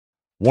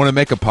Want to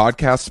make a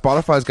podcast?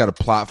 Spotify's got a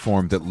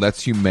platform that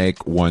lets you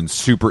make one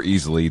super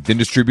easily, then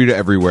distribute it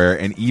everywhere,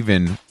 and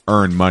even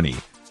earn money.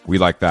 We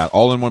like that.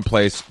 All in one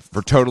place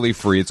for totally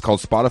free. It's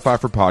called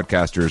Spotify for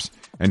Podcasters,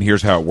 and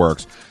here's how it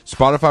works.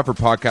 Spotify for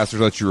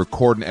Podcasters lets you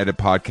record and edit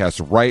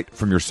podcasts right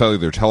from your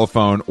cellular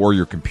telephone or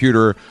your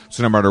computer,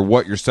 so no matter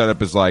what your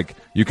setup is like,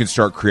 you can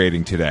start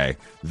creating today.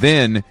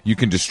 Then you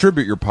can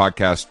distribute your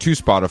podcast to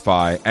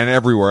Spotify and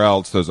everywhere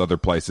else, those other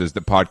places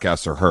that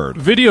podcasts are heard.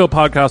 Video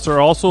podcasts are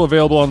also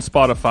available on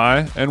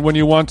Spotify, and when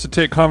you want to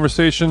take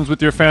conversations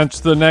with your fans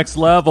to the next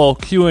level,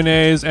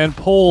 Q&As and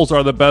polls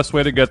are the best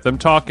way to get them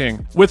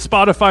talking. With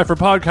Spotify for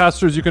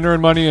Podcasters, you can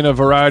earn money in a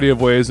variety of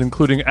ways,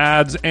 including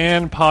ads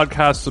and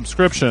podcast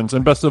subscriptions.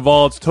 And best of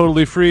all, it's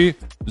totally free,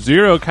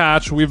 zero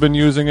catch. We've been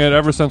using it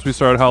ever since we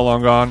started How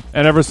Long Gone.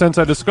 And ever since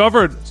I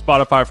discovered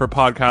Spotify for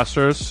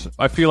Podcasters,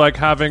 I feel like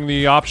having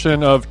the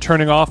option of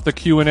turning off the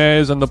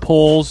Q&As and the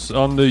polls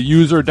on the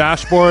user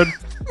dashboard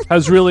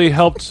has really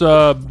helped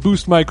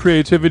boost my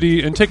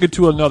creativity and take it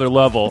to another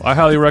level. I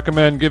highly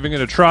recommend giving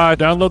it a try.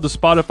 Download the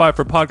Spotify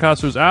for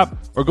Podcasters app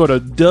or go to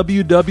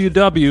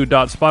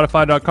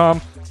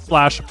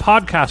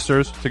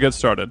www.spotify.com/podcasters to get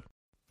started.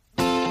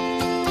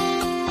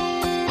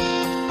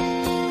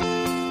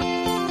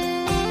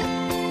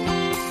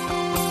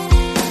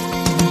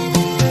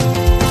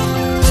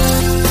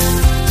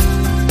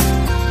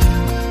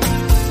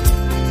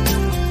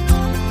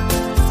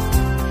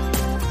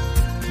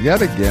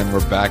 Yet again,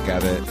 we're back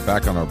at it,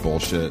 back on our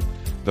bullshit.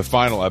 The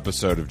final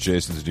episode of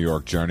Jason's New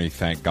York journey,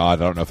 thank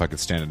God. I don't know if I could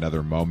stand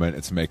another moment.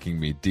 It's making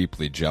me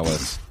deeply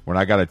jealous. When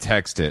I got a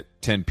text at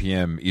 10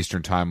 p.m.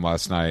 Eastern Time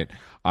last night,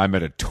 I'm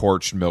at a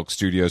Torched Milk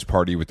Studios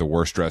party with the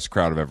worst dressed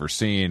crowd I've ever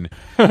seen.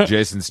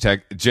 Jason's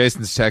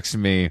texting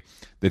me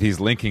that he's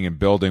linking and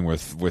building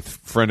with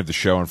friend of the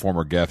show and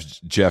former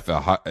guest Jeff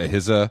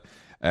Ahiza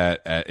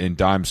in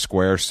Dime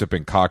Square,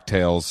 sipping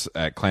cocktails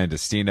at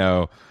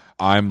Clandestino.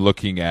 I'm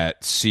looking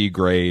at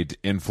C-grade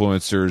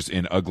influencers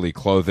in ugly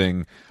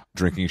clothing,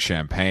 drinking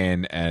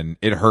champagne, and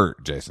it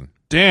hurt, Jason.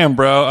 Damn,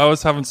 bro. I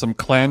was having some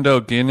Clando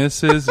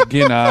Guinnesses,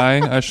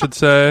 Guinai, I should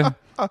say.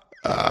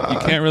 You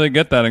can't really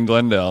get that in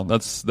Glendale.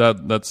 That's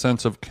that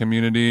sense of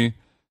community.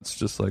 It's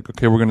just like,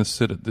 okay, we're going to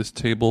sit at this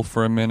table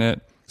for a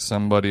minute.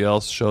 Somebody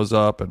else shows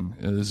up, and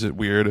is it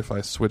weird if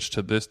I switch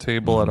to this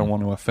table? I don't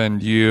want to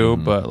offend you,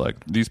 but like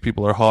these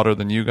people are hotter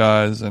than you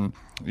guys, and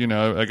you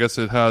know, I guess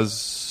it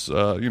has,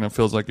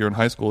 feels like you're in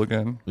high school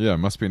again. Yeah, it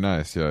must be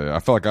nice. Yeah. I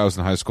felt like I was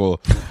in high school.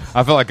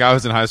 I felt like I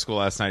was in high school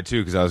last night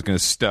too, because I was going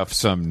to stuff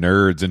some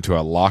nerds into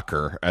a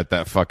locker at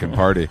that fucking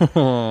party.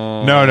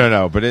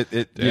 No.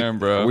 But damn,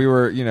 bro. We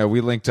were,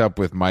 we linked up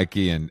with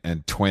Mikey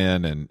and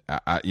Twin, and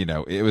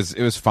it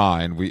was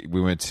fine.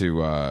 We went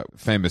to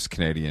famous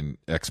Canadian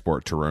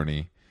export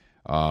Toroni.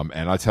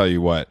 And I tell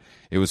you what,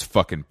 it was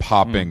fucking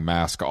popping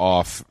mask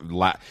off.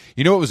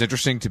 You know what was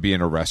interesting to be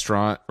in a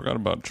restaurant? Forgot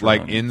about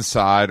Toronto. Like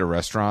inside a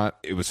restaurant,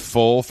 it was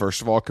full,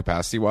 first of all,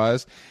 capacity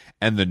wise,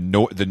 and the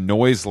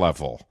noise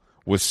level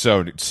was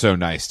so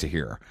nice to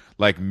hear.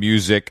 Like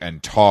music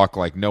and talk,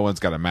 like no one's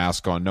got a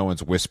mask on, no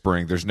one's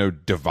whispering, there's no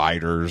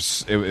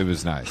dividers. It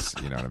was nice,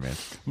 you know what I mean?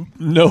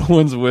 No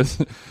one's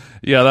whispering.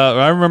 Yeah,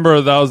 I remember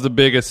that was the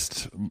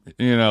biggest,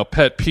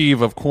 pet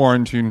peeve of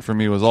quarantine for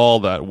me was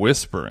all that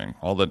whispering,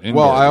 all that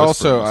indoor Well, I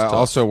whispering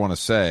also want to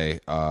say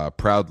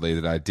proudly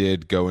that I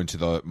did go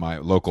into my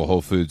local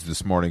Whole Foods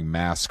this morning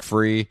mask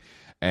free,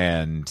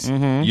 and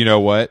you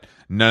know what?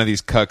 None of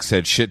these cucks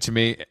said shit to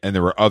me, and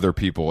there were other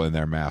people in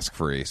there mask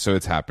free, so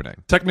it's happening.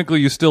 Technically,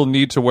 you still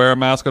need to wear a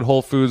mask at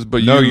Whole Foods,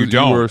 but no, you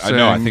don't. You were saying...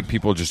 I think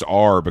people just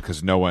are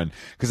because I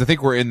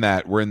think we're in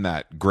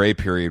that gray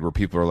period where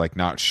people are like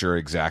not sure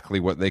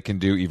exactly what they can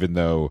do, even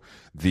though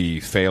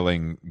the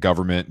failing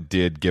government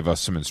did give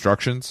us some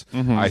instructions.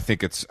 I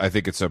think it's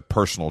a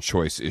personal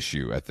choice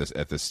issue at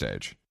this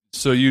stage.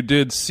 So you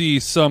did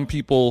see some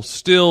people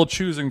still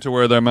choosing to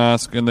wear their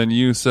mask, and then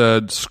you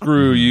said,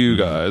 screw you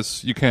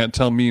guys. You can't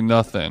tell me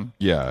nothing.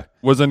 Yeah.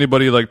 Was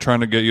anybody like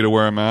trying to get you to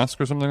wear a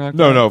mask or something like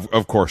that? No,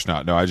 of course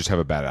not. No, I just have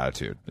a bad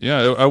attitude. Yeah,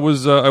 I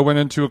went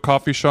into a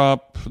coffee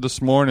shop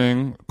this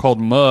morning called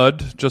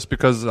Mud just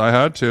because I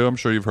had to. I'm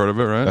sure you've heard of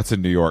it, right? That's a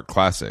New York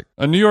classic.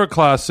 A New York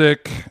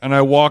classic, and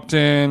I walked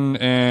in,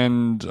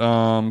 and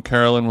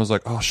Carolyn was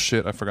like, oh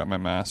shit, I forgot my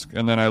mask.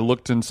 And then I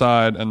looked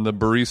inside, and the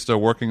barista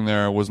working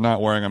there was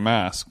not wearing a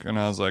mask. And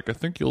I was like, I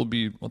think you'll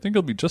be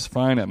just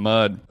fine at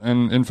Mud.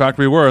 And in fact,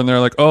 we were. And they're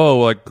like,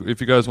 oh, like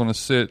if you guys want to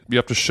sit, you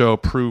have to show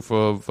proof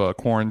of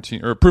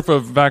quarantine or proof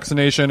of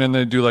vaccination, and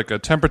they do like a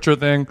temperature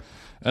thing,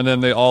 and then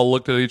they all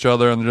looked at each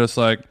other and they're just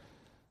like,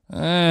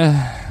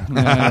 I don't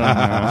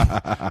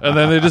know. And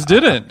then they just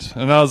didn't,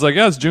 and I was like,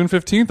 yeah, it's June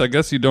 15th, I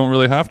guess you don't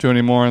really have to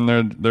anymore. And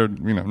they're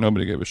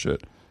nobody gave a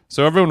shit,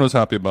 so everyone was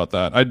happy about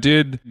that. I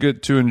did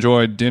get to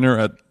enjoy dinner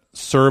at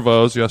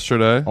Servo's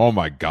yesterday. Oh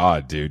my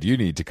god, dude, you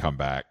need to come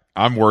back.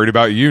 I'm worried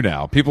about you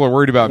now. People are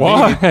worried about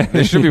Why? me.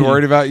 They should be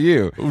worried about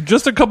you.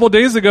 Just a couple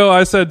days ago,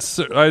 I said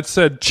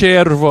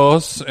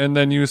cervos, and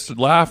then you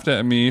laughed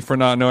at me for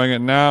not knowing it.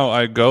 Now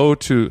I go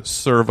to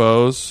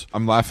servos.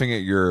 I'm laughing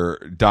at your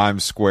dime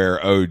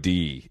square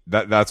OD.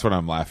 That's what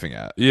I'm laughing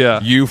at.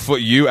 Yeah.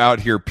 You out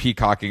here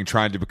peacocking,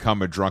 trying to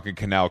become a drunken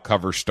canal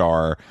cover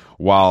star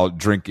while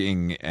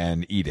drinking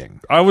and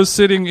eating. I was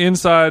sitting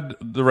inside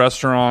the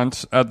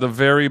restaurant at the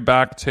very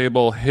back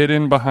table,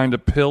 hidden behind a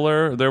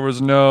pillar. There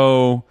was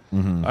no...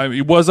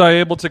 was I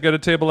able to get a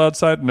table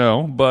outside?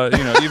 No, but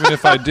even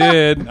if I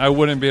did, I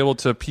wouldn't be able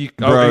to peek.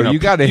 Bro, you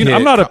got to hit.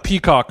 I'm not a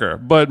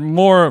peacocker, but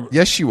more.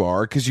 Yes, you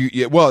are, because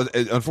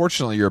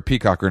unfortunately, you're a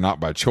peacocker not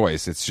by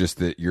choice. It's just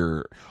that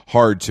you're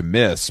hard to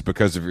miss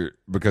because of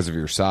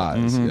your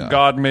size. Yeah.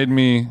 God made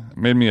me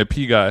a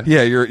pea guy.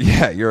 Yeah,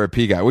 you're a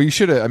pea guy. Well, you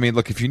should have. I mean,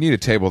 look, if you need a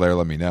table there,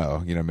 let me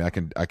know. I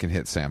can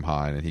hit Sam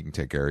Hine and he can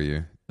take care of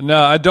you. No,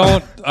 I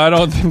don't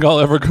think I'll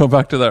ever go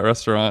back to that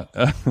restaurant.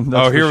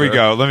 Here we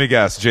go. Let me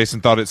guess.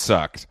 Jason thought it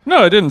sucked.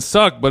 No, it didn't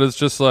suck, but it's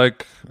just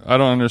like I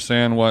don't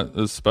understand what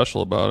is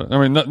special about it.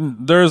 I mean,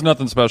 there is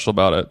nothing special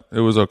about it.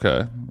 It was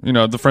okay.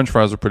 The French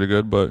fries are pretty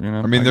good, but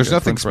I mean, there's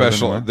nothing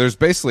special. Anywhere. There's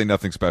basically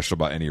nothing special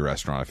about any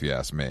restaurant, if you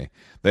ask me.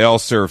 They all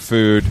serve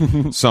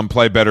food. Some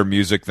play better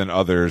music than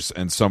others,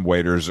 and some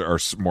waiters are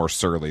more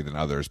surly than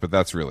others. But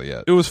that's really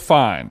it. It was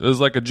fine. It was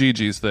like a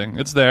Gigi's thing.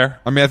 It's there.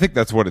 I mean, I think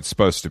that's what it's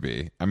supposed to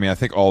be. I mean, I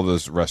think all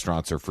those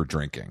restaurants are for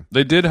drinking.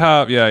 They did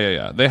have,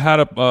 yeah. They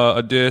had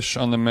a dish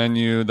on the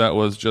menu that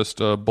was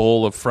just a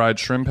bowl of fried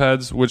shrimp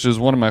heads, which is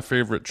one of my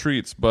favorite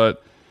treats.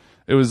 But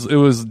it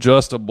was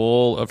just a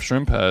bowl of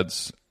shrimp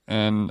heads.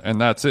 And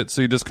that's it.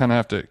 So you just kind of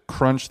have to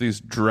crunch these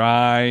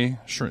dry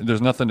shrimp.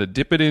 There's nothing to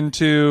dip it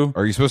into.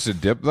 Are you supposed to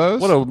dip those?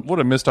 What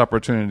a missed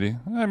opportunity.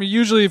 I mean,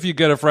 usually if you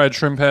get a fried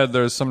shrimp head,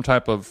 there's some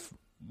type of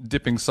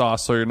dipping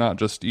sauce, so you're not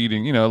just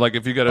eating. Like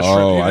if you get a shrimp.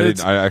 Oh,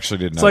 I actually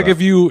didn't know. It's like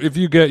if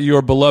you get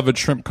your beloved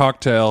shrimp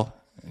cocktail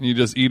and you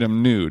just eat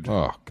them nude.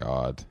 Oh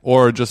God.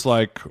 Or just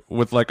like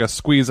with like a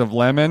squeeze of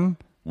lemon.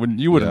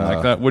 You wouldn't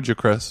like that, would you,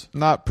 Chris?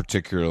 Not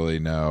particularly,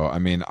 no. I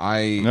mean,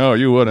 No,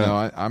 you wouldn't.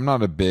 No, I'm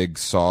not a big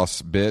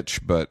sauce bitch,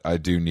 but I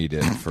do need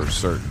it for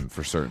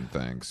certain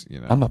things.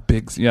 I'm a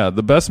big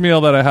The best meal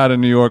that I had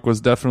in New York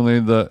was definitely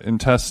the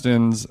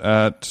intestines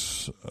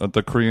at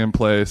the Korean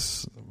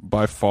place.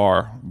 By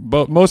far,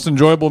 but most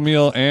enjoyable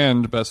meal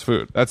and best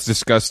food. That's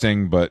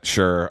disgusting, but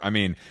sure. I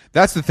mean,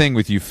 that's the thing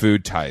with you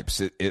food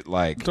types. It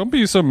like don't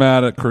be so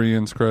mad at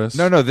Koreans, Chris.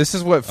 No. This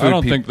is what food. I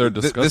don't think they're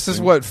disgusting. This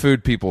is what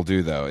food people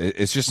do, though.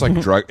 It's just like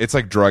drug. It's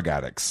like drug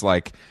addicts.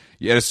 Like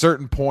at a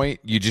certain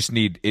point,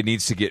 it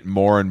needs to get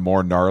more and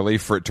more gnarly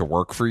for it to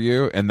work for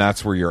you, and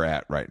that's where you're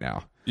at right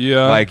now.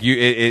 Yeah, like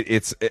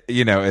it's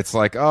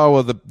like, oh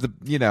well,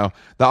 the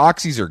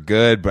oxys are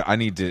good, but I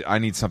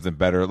need something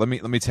better. Let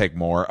me take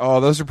more. Oh,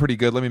 those are pretty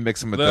good. Let me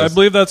mix them with this. I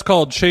believe that's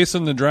called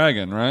chasing the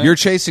dragon, right? You're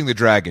chasing the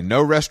dragon.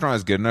 No restaurant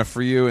is good enough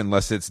for you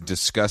unless it's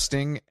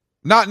disgusting.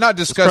 Not disgusting.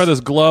 Let's try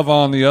this glove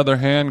on the other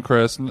hand,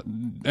 Chris.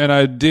 And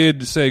I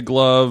did say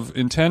glove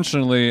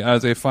intentionally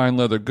as a fine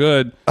leather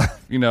good.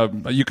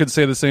 You could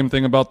say the same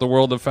thing about the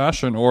world of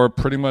fashion or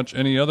pretty much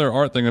any other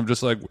art thing of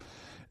just like.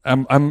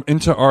 I'm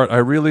into art. I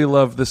really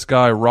love this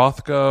guy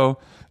Rothko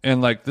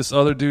and like this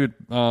other dude,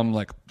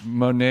 like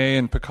Monet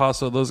and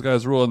Picasso. Those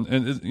guys rule.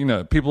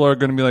 And people are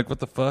going to be like, "What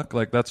the fuck?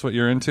 Like that's what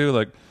you're into?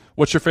 Like,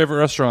 what's your favorite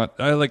restaurant?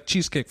 I like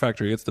Cheesecake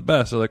Factory. It's the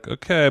best." They're like,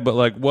 "Okay, but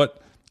like what?"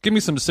 Give me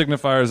some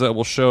signifiers that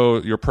will show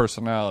your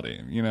personality,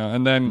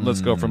 and then let's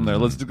go from there.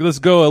 Let's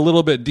go a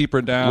little bit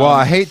deeper down. Well,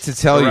 I hate to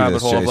tell you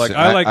this, Jason. Like,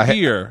 I like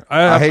beer.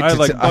 I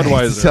like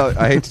Budweiser.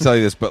 I hate to tell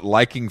you this, but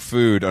liking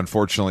food,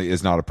 unfortunately,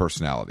 is not a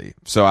personality.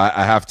 So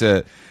I have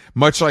to.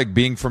 Much like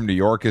being from New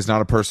York is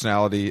not a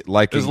personality.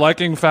 Is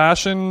liking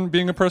fashion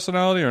being a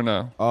personality or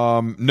no?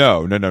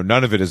 No.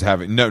 None of it is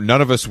having. No,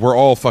 none of us. We're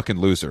all fucking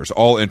losers.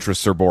 All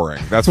interests are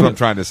boring. That's what I'm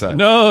trying to say.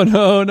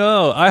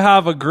 No. I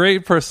have a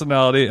great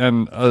personality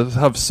and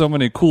have so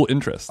many cool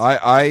interests.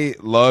 I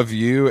love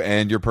you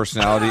and your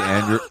personality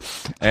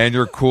and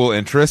your cool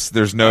interests.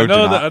 There's no.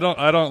 I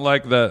don't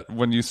like that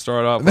when you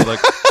start off with like.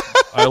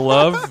 I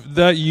love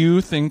that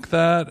you think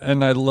that,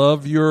 and I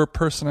love your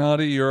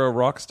personality. You're a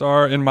rock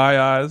star in my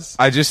eyes.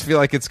 I just feel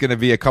like it's going to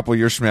be a couple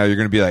years from now. You're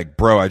going to be like,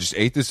 bro, I just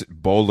ate this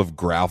bowl of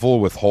gravel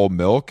with whole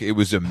milk. It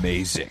was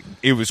amazing.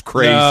 It was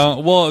crazy.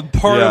 Well,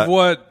 part of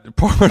what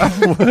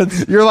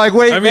you're like,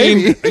 wait, I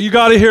mean, you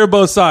got to hear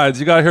both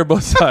sides.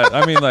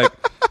 I mean, like.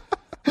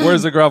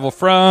 Where's the gravel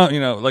from?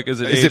 Like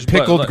is it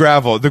pickled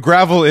gravel? The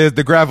gravel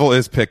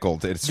is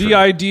pickled. It's the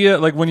idea,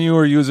 like when you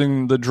were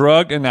using the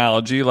drug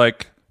analogy,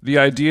 like the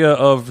idea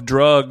of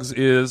drugs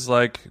is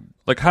like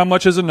how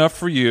much is enough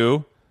for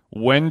you?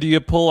 When do you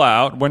pull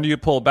out? When do you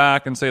pull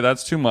back and say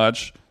that's too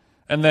much?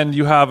 And then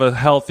you have a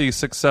healthy,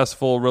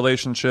 successful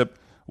relationship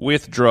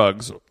with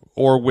drugs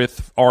or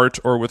with art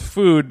or with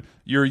food.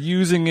 You're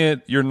using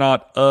it. You're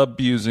not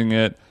abusing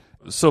it.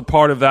 So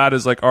part of that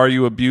is like, are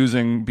you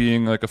abusing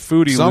being like a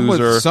foodie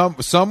loser?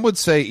 Some would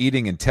say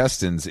eating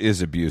intestines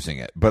is abusing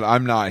it, but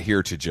I'm not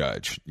here to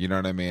judge. You know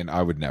what I mean?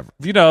 I would never.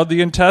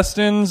 The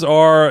intestines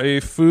are a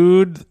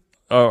food,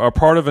 are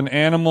part of an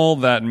animal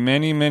that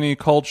many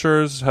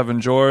cultures have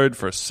enjoyed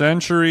for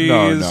centuries.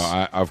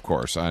 Of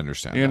course, I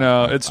understand.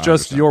 It's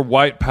just your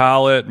white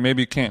palate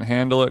maybe can't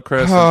handle it,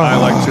 Chris. And I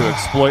like to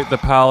exploit the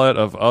palate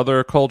of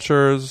other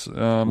cultures.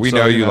 We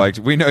know you like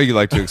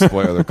to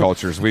exploit other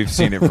cultures. We've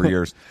seen it for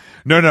years.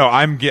 No,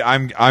 I'm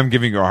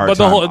giving you a hard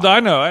time. But I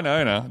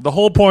know. The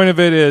whole point of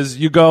it is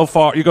you go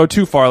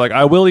too far. Like,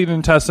 I will eat an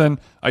intestine.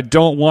 I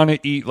don't want to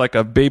eat like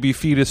a baby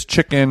fetus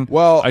chicken.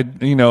 Well,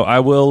 I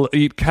will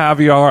eat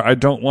caviar. I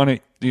don't want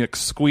to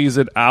squeeze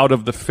it out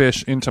of the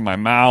fish into my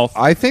mouth.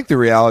 I think the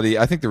reality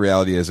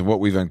is, and what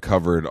we've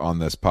uncovered on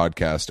this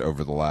podcast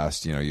over the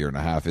last year and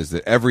a half, is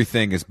that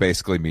everything is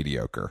basically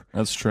mediocre.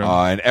 That's true.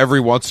 And every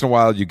once in a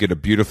while, you get a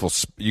beautiful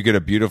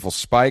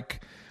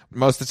spike.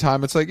 Most of the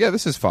time, it's like, yeah,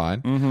 this is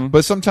fine. Mm-hmm.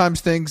 But sometimes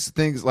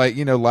things like,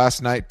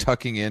 last night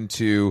tucking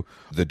into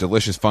the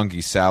delicious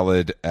fungi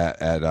salad at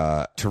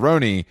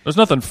Tironi. There's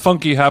nothing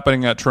funky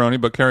happening at Tironi,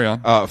 but carry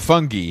on.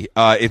 Fungi.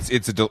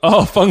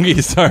 Fungi.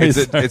 Sorry.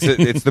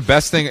 It's the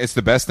best thing. It's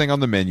the best thing on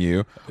the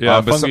menu.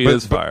 Yeah, fungi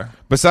is fire.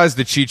 Besides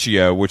the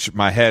chichio, which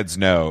my heads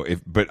know,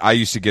 but I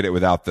used to get it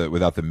without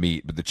the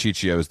meat. But the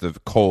chichio is the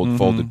cold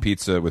folded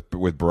pizza with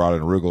burrata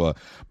and arugula.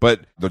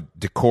 But the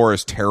decor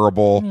is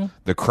terrible. Mm-hmm.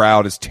 The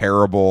crowd is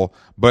terrible.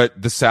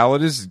 But the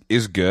salad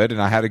is good, and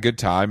I had a good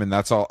time, and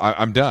that's all.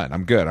 I'm done.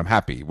 I'm good. I'm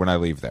happy when I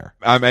leave there.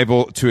 I'm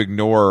able to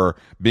ignore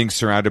being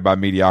surrounded by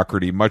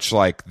mediocrity, much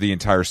like the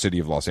entire city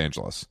of Los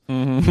Angeles.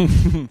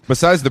 Mm-hmm.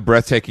 Besides the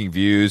breathtaking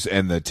views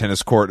and the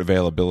tennis court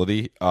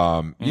availability,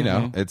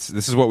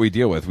 this is what we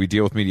deal with. We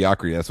deal with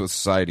mediocrity. That's what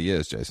society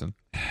is, Jason.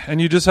 And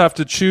you just have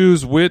to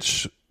choose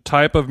which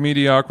type of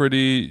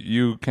mediocrity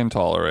you can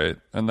tolerate,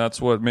 and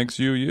that's what makes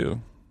you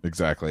you.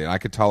 Exactly. And I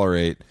could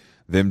tolerate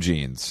them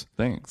jeans.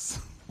 Thanks.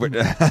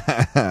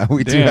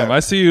 I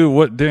see you.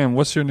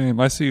 What's your name?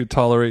 I see you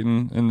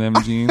tolerating in them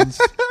jeans.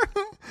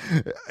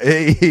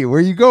 Hey,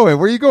 where you going?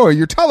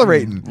 You're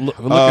tolerating.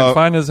 Looking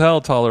fine as hell,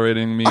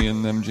 tolerating me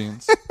in them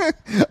jeans.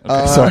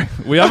 Okay, sorry.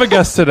 We have a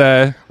guest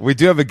today. We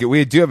do have a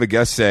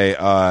guest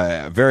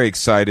today. Very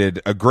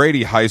excited. A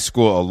Grady High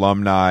School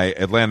alumni,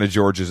 Atlanta,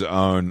 Georgia's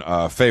own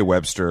Faye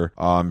Webster.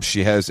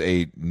 She has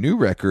a new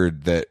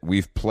record that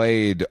we've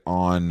played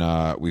on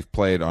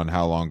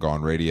How Long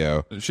Gone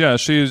Radio. Yeah,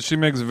 she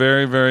makes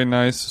very, very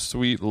nice,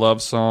 sweet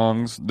love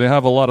songs. They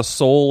have a lot of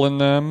soul in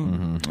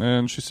them,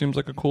 and she seems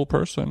like a cool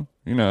person.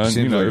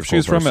 If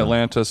she's from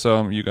Atlanta,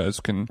 so you guys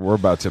can. We're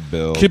about to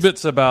build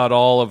kibitz about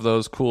all of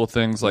those cool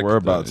things, like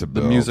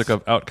the music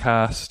of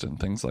Outkast and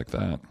things like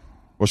that.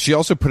 Well, she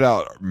also put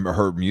out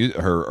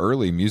her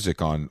early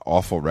music on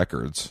Awful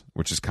Records,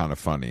 which is kind of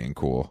funny and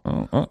cool.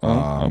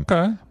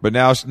 Okay. But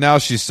now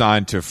she's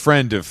signed to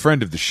friend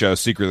of the show,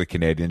 Secretly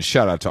Canadian.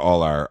 Shout out to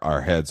all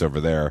our heads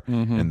over there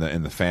in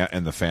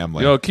the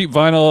family. Yo, keep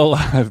vinyl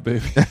alive,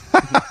 baby.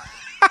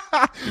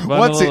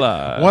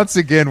 Once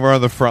again, we're on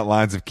the front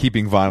lines of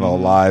keeping vinyl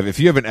alive. If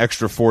you have an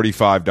extra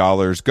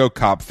 $45, go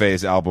cop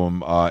Faye's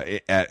album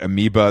at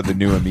Amoeba, the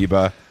new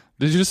Amoeba.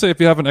 Did you just say if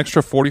you have an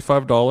extra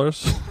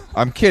 $45?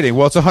 I'm kidding.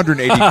 Well, it's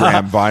 180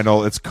 gram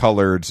vinyl. It's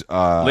colored.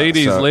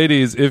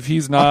 Ladies, if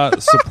he's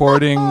not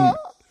supporting,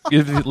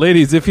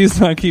 if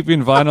he's not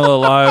keeping vinyl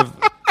alive,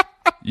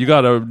 you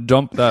gotta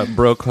dump that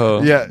broke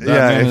hoe. Yeah,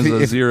 that man is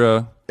a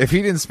zero. If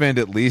he didn't spend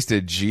at least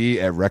a G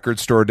at Record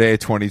Store Day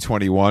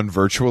 2021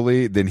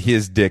 virtually, then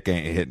his dick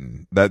ain't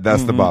hitting.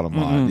 That's the bottom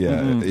line.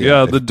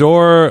 Yeah. The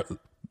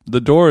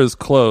door is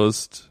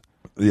closed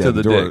to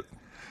the dick.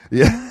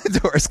 Yeah,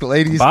 doors,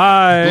 ladies.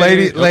 Bye.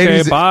 Ladies,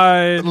 okay,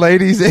 bye.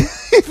 Ladies,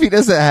 if he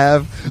doesn't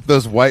have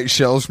those white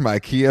shelves from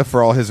IKEA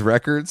for all his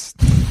records,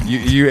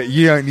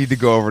 you don't need to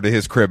go over to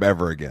his crib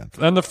ever again.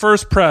 And the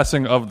first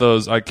pressing of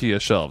those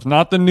IKEA shelves,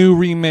 not the new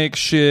remake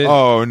shit.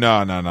 Oh,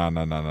 no.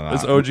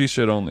 It's OG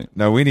shit only.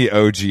 No, we need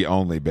OG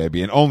only,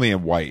 baby, and only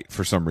in white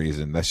for some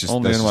reason. That's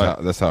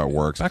how it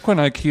works. Back when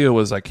IKEA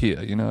was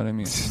IKEA, you know what I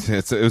mean?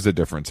 It was a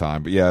different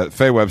time. But yeah,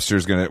 Faye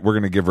Webster's we're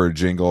gonna give her a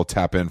jingle,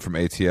 tap in from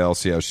ATL,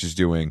 see how she's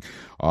doing.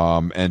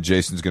 And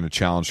Jason's going to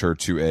challenge her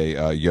to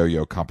a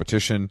yo-yo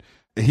competition.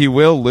 He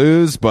will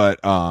lose, but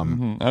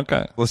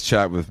okay. Let's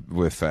chat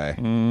with Faye.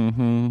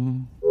 Mm-hmm.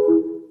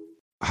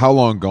 How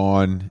Long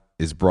Gone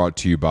is brought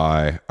to you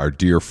by our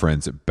dear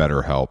friends at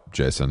BetterHelp,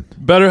 Jason.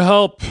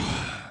 BetterHelp,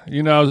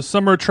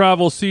 summer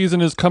travel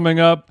season is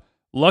coming up.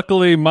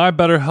 Luckily, my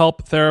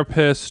BetterHelp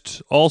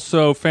therapist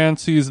also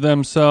fancies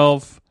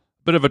themselves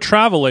a bit of a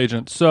travel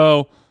agent.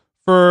 So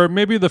for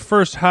maybe the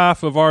first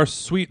half of our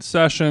sweet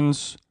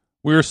sessions,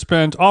 we were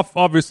spent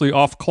obviously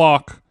off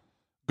clock,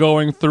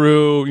 going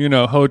through,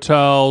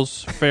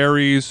 hotels,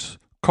 ferries,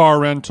 car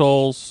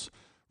rentals,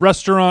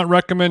 restaurant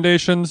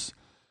recommendations.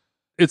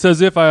 It's as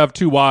if I have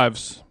two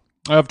wives.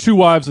 I have two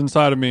wives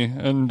inside of me,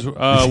 and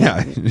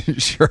yeah,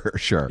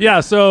 sure. Yeah,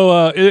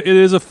 so it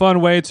is a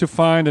fun way to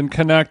find and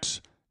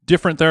connect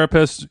different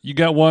therapists. You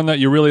get one that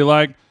you really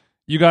like.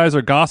 You guys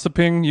are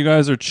gossiping. You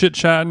guys are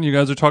chit-chatting. You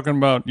guys are talking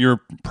about your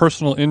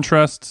personal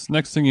interests.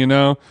 Next thing you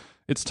know,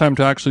 it's time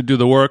to actually do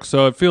the work.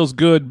 So it feels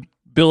good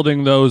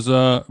building those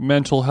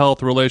mental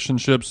health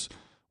relationships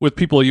with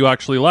people you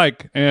actually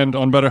like. And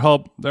on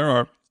BetterHelp, there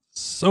are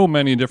so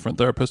many different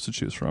therapists to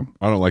choose from.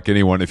 I don't like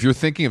anyone. If you're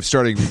thinking of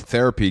starting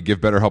therapy, give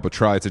BetterHelp a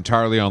try. It's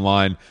entirely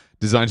online,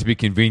 designed to be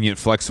convenient,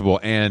 flexible,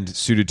 and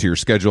suited to your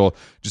schedule.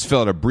 Just fill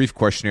out a brief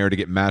questionnaire to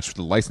get matched with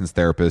a licensed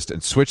therapist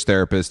and switch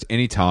therapist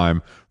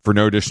anytime for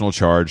no additional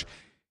charge.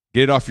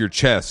 Get it off your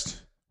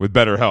chest with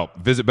BetterHelp.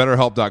 Visit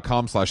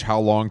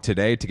BetterHelp.com/howlong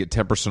today to get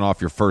 10%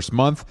 off your first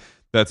month.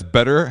 That's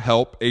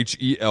BetterHelp,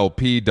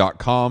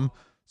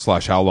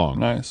 HELP.com/howlong.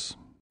 Nice.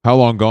 How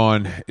Long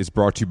Gone is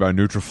brought to you by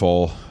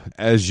Nutrafol.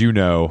 As you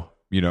know,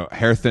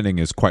 hair thinning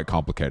is quite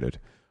complicated.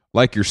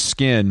 Like your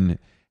skin,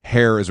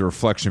 hair is a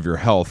reflection of your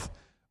health.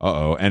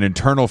 And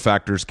internal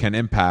factors can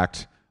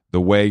impact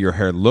the way your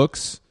hair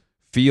looks,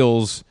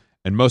 feels,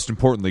 and most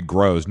importantly,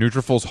 grows.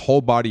 Nutrafol's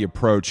whole body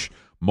approach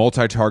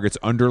multi-targets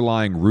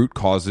underlying root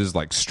causes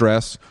like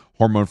stress,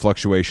 hormone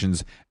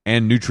fluctuations,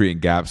 and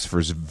nutrient gaps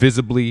for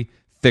visibly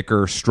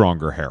thicker,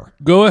 stronger hair.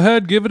 Go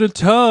ahead, give it a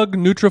tug.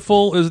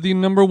 Nutrafol is the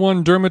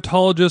 #1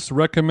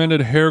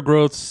 dermatologist-recommended hair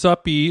growth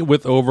suppy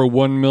with over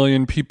 1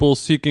 million people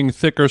seeking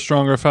thicker,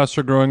 stronger,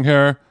 faster-growing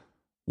hair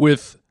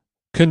with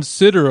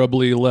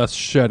considerably less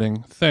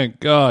shedding. Thank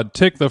God.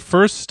 Take the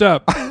first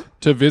step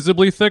to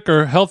visibly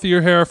thicker,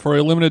 healthier hair for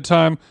a limited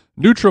time.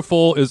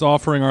 Nutrafol is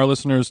offering our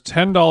listeners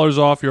 $10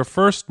 off your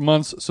first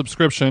month's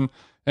subscription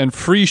and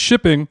free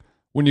shipping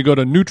when you go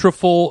to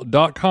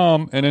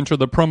Nutrafol.com and enter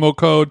the promo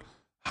code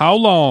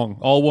HOWLONG,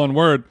 all one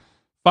word.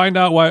 Find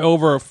out why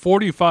over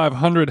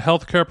 4,500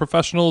 healthcare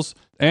professionals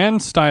and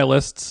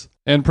stylists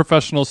and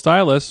professional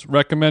stylists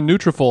recommend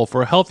Nutrafol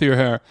for healthier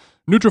hair.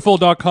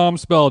 Nutrafol.com,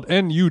 spelled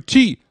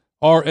Nutrafol.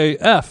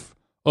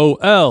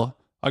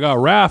 I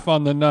got RAF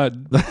on the nut.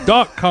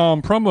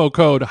 .com, promo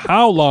code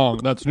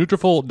HOWLONG. That's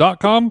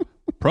Nutrafol.com,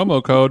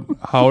 promo code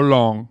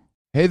HOWLONG.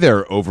 Hey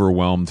there,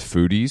 overwhelmed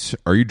foodies.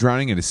 Are you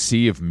drowning in a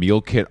sea of meal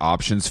kit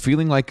options,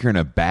 feeling like you're in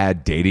a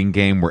bad dating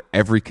game where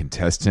every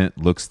contestant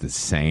looks the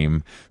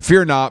same?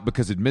 Fear not,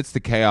 because amidst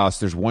the chaos,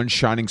 there's one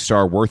shining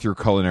star worth your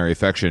culinary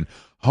affection.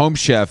 Home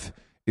Chef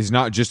is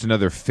not just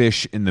another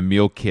fish in the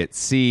meal kit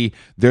sea.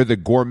 They're the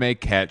gourmet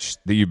catch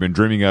that you've been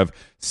dreaming of.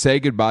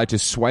 Say goodbye to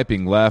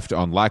swiping left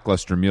on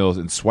lackluster meals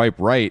and swipe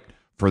right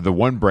for the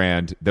one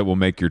brand that will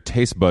make your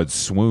taste buds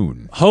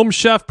swoon. Home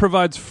Chef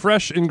provides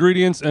fresh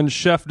ingredients and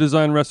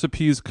chef-design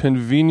recipes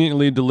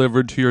conveniently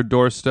delivered to your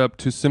doorstep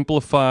to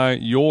simplify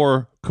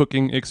your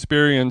cooking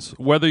experience.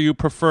 Whether you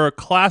prefer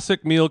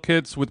classic meal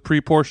kits with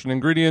pre-portioned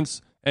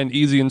ingredients and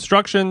easy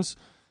instructions,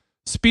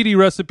 speedy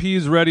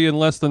recipes ready in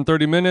less than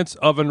 30 minutes,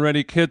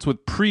 oven-ready kits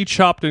with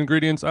pre-chopped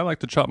ingredients, I like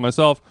to chop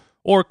myself,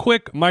 or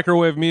quick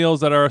microwave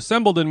meals that are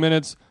assembled in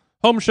minutes,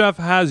 Home Chef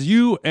has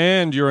you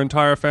and your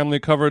entire family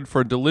covered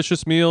for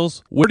delicious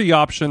meals, 30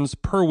 options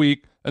per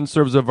week, and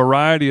serves a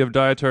variety of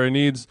dietary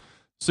needs,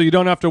 so you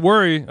don't have to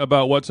worry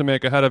about what to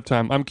make ahead of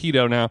time. I'm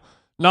keto now.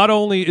 Not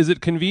only is it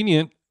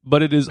convenient,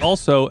 but it is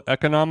also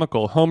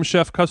economical. Home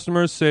Chef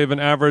customers save an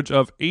average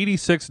of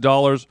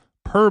 $86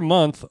 per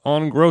month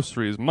on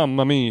groceries.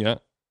 Mamma mia.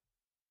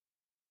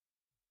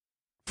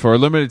 For a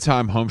limited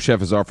time, Home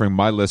Chef is offering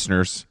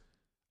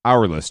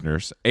our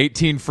listeners,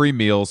 18 free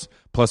meals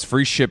plus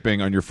free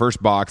shipping on your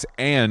first box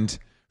and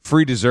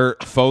free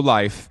dessert for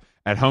life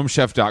at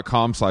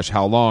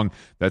homechef.com/howlong.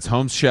 That's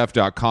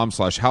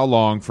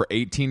homechef.com/howlong for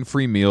 18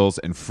 free meals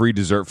and free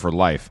dessert for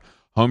life.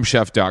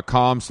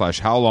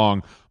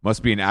 Homechef.com/howlong.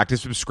 Must be an active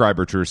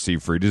subscriber to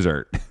receive free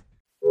dessert.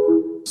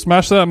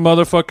 Smash that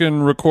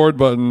motherfucking record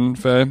button,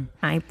 Faye.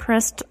 I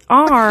pressed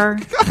R.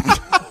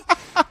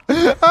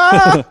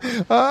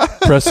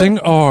 Pressing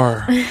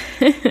R.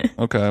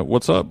 Okay,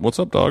 what's up? What's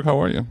up, dog?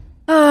 How are you?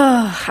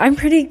 I'm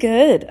pretty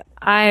good.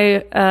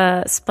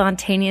 I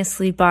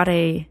spontaneously bought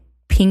a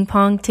ping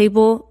pong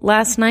table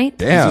last night.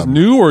 Damn. Is this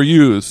new or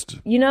used?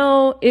 You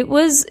know, it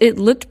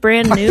looked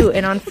brand new,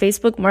 and on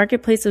Facebook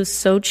Marketplace it was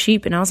so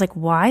cheap, and I was like,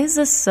 why is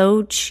this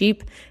so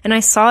cheap? And I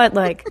saw it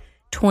like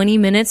 20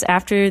 minutes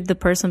after the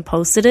person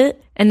posted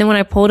it, and then when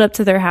I pulled up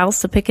to their house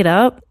to pick it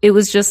up, it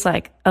was just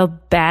like a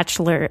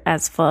bachelor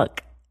as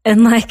fuck.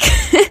 And like,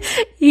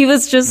 he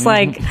was just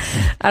like,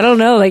 I don't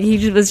know, like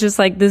he was just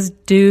like this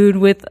dude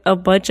with a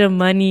bunch of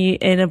money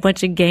and a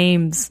bunch of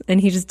games, and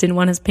he just didn't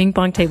want his ping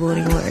pong table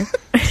anymore.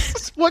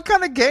 What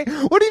kind of game?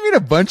 What do you mean a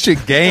bunch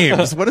of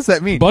games? What does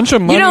that mean? Bunch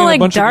of money, you know, and like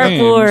a bunch of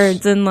games.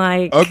 dartboards and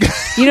like, okay.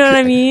 You know what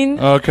I mean?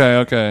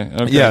 Okay.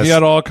 Yes. He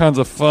had all kinds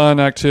of fun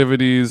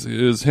activities.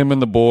 It was him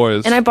and the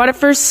boys. And I bought it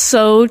for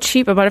so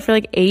cheap. I bought it for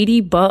like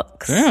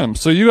 $80. Damn.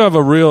 So you have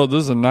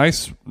this is a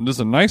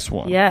nice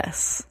one.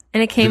 Yes.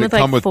 And it came Did with it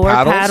come like with four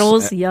paddles?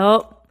 paddles.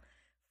 Yup.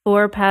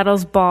 4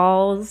 paddles,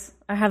 balls.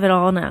 I have it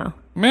all now.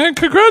 Man,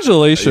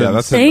 congratulations. Yeah,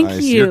 that's Thank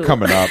nice. you. You're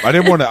coming up. I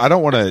don't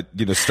want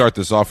to start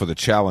this off with a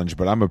challenge,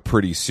 but I'm a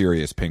pretty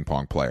serious ping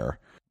pong player.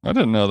 I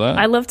didn't know that.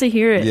 I love to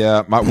hear it.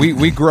 Yeah,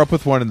 we grew up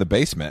with one in the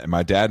basement, and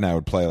my dad and I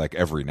would play like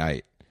every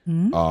night.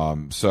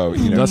 So,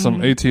 you know. That's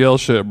some ATL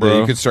shit, bro.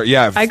 You can start,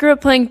 yeah. I grew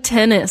up playing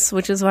tennis,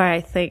 which is why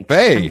I think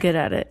Hey. I'm good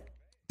at it.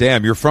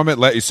 Damn, you're from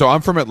Atlanta. So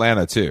I'm from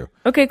Atlanta, too.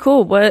 Okay,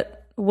 cool.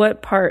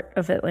 What part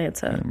of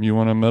Atlanta? You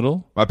want a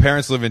middle? My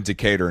parents live in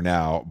Decatur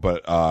now,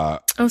 but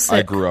sick.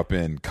 I grew up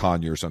in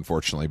Conyers,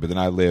 unfortunately. But then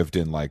I lived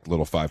in like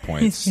Little 5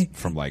 Points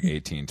from like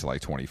 18 to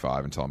like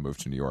 25 until I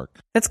moved to New York.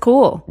 That's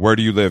cool. Where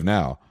do you live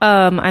now?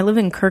 I live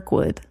in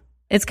Kirkwood.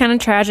 It's kind of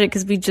tragic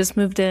because we just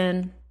moved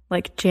in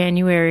like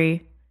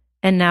January,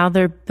 and now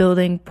they're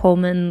building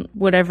Pullman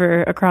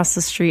whatever across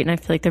the street, and I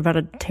feel like they're about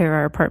to tear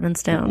our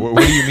apartments down.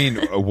 What do you mean?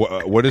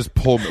 What is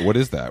Pullman? What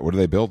is that? What are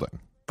they building?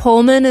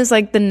 Pullman is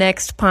like the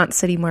next Pont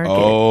City Market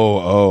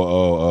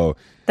Oh.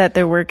 that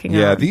they're working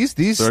Yeah, on. these.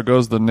 There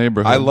goes the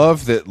neighborhood. I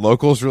love that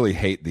locals really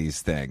hate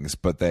these things,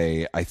 but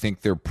I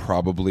think they're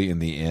probably in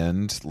the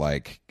end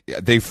like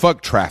they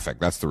fuck traffic.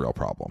 That's the real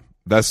problem.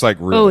 That's like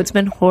really. Oh, it's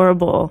been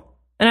horrible.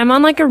 And I'm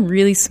on like a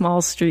really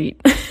small street.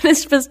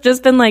 It's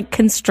just been like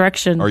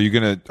construction. Are you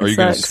gonna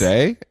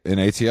stay in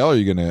ATL? Or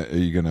are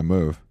you gonna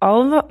move?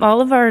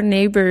 All of our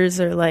neighbors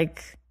are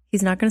like,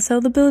 he's not gonna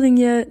sell the building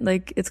yet.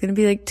 Like it's gonna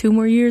be like 2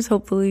 more years,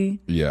 hopefully.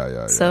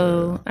 Yeah.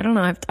 So I don't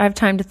know. I have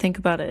time to think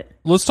about it.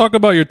 Let's talk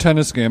about your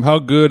tennis game. How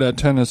good at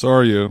tennis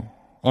are you?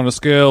 On a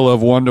scale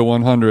of 1 to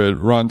 100,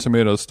 Rotten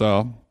Tomatoes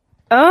style.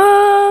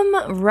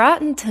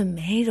 Rotten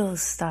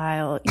Tomatoes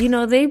style. You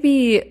know, they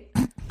be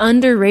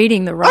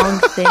underrating the wrong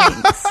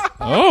things.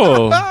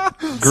 Oh,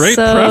 great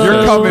So-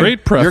 preface.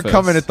 Great preface. You're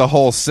coming at the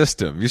whole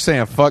system. You're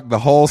saying fuck the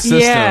whole system.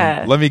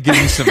 Yeah. Let me give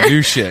you some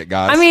new shit,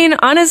 guys. I mean,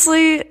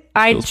 honestly,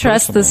 I Feels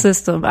trust the personal.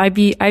 system. I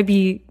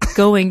be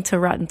going to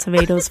Rotten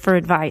Tomatoes for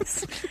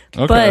advice.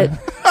 Okay.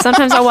 But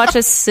sometimes I'll watch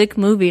a sick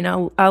movie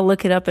and I'll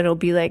look it up and it'll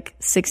be like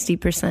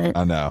 60%.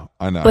 I know.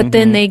 But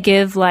then they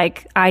give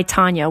like I,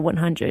 Tanya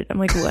 100. I'm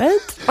like,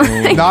 what?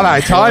 Like, Not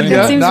I, That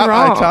Tanya. seems Not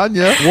wrong. I,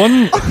 Tanya.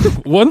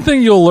 One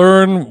thing you'll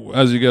learn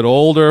as you get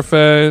older,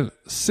 Faye,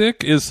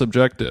 sick is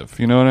subjective.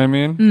 You know what I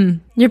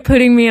mean? You're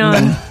putting me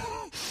on.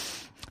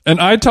 And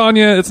I,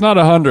 Tanya, it's not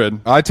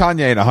 100. I,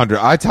 Tanya ain't 100.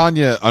 I,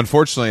 Tanya,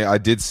 unfortunately, I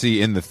did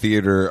see in the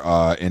theater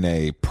in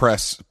a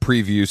press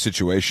preview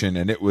situation,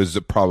 and it was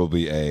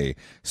probably a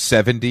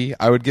 70,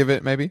 I would give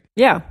it, maybe.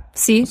 Yeah.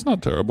 See? It's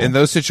not terrible. In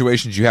those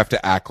situations, you have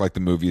to act like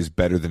the movie is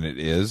better than it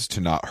is to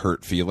not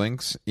hurt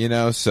feelings, you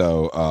know?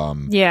 So,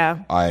 Yeah.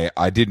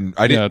 I didn't.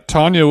 Yeah,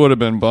 Tanya would have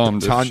been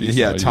bummed. Tanya, if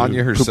she saw Tanya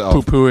you herself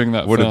poo-pooing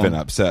that would have film. been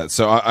upset.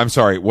 So I'm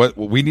sorry. What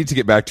we need to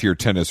get back to your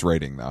tennis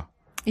rating, though.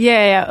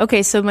 Yeah.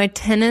 Okay. So my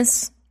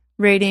tennis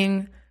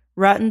rating,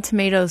 Rotten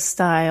Tomatoes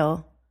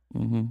style,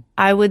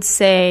 I would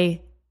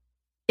say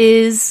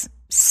is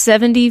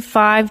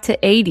 75 to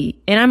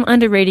 80. And I'm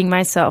underrating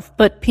myself.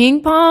 But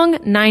ping pong,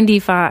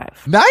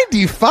 95.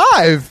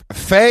 95.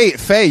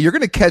 Faye, you're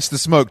gonna catch the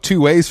smoke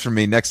 2 ways from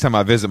me next time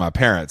I visit my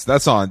parents.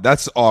 That's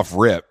off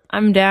rip.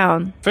 I'm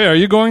down. Faye, are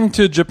you going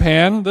to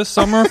Japan this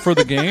summer for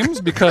the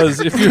games? Because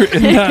if you're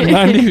in that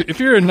 90, if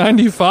you're in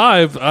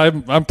 95,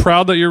 I'm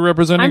proud that you're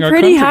representing I'm our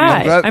pretty country.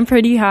 high. glad- I'm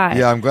pretty high.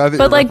 Yeah, I'm glad that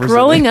But you're like representing-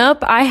 growing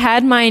up, I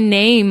had my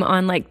name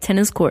on like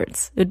tennis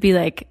courts. It would be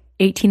like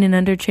 18 and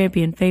under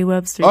champion Faye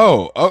Webster.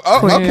 Oh,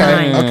 Court okay,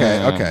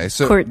 nine. okay.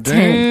 So Court 10.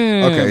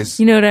 Damn. okay.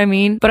 You know what I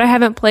mean? But I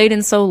haven't played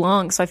in so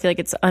long, so I feel like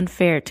it's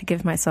unfair to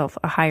give myself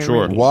a higher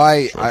Sure. rating.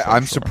 Why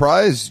I'm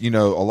surprised, you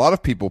know, a lot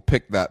of people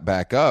picked that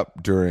back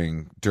up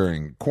during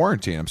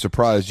quarantine. I'm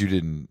surprised you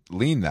didn't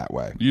lean that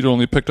way. You'd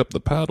only picked up the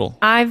paddle.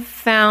 I've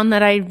found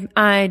that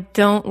I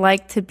don't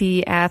like to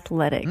be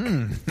athletic.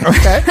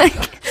 Okay.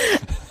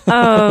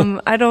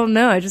 I don't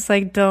know. I just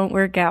like don't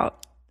work out.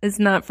 It's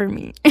not for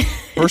me.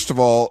 First of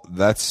all,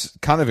 that's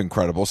kind of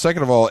incredible.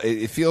 Second of all,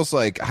 it feels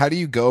like, how do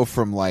you go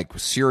from like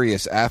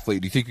serious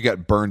athlete? Do you think you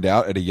got burned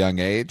out at a young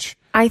age?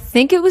 I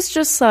think it was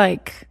just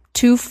like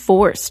too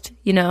forced,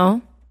 you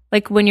know?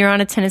 Like when you're on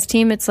a tennis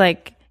team, it's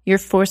like you're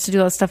forced to do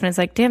all this stuff and it's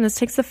like, damn, this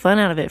takes the fun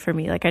out of it for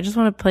me. Like I just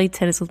want to play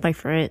tennis with my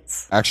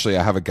friends. Actually,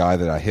 I have a guy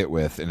that I hit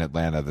with in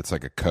Atlanta that's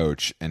like a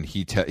coach, and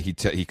he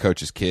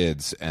coaches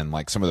kids, and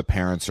like some of the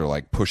parents are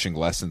like pushing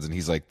lessons, and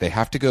he's like, they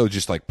have to go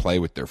just like play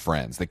with their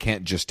friends. They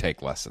can't just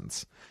take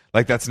lessons.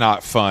 Like that's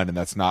not fun and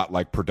that's not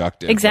like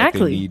productive. Like,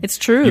 Exactly. It's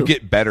true. You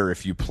get better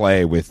if you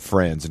play with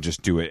friends and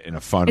just do it in a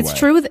fun way. It's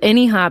true with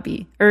any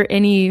hobby or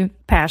any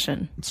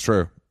passion. It's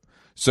true.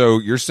 So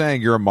you're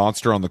saying you're a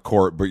monster on the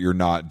court, but you're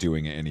not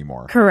doing it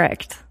anymore.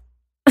 Correct.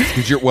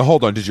 Well,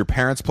 hold on. Did your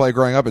parents play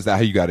growing up? Is that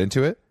how you got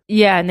into it?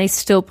 Yeah, and they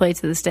still play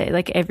to this day,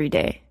 like every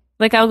day.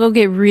 Like I'll go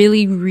get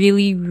really,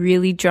 really,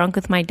 really drunk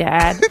with my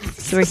dad,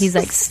 where he's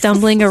like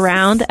stumbling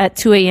around at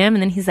 2 a.m.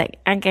 and then he's like,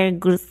 I gotta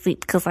go to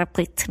sleep because I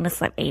play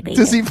tennis at 8 a.m.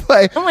 Does he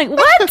play? I'm like,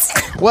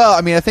 what? Well,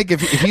 I mean, I think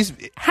if he's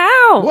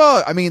How?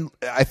 well, I mean,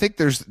 I think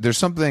there's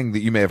something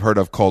that you may have heard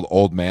of called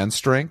old man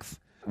strength,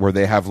 where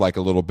they have like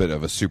a little bit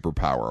of a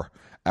superpower.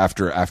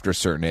 after a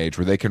certain age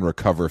where they can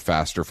recover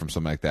faster from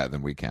something like that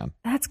than we can.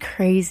 That's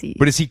crazy.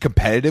 But is he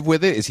competitive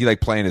with it? Is he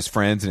like playing his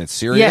friends and it's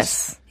serious?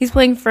 Yes. He's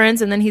playing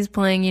friends and then he's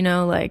playing,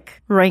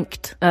 like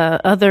ranked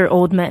other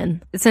old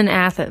men. It's in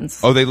Athens.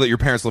 Oh, they let your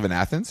parents live in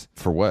Athens?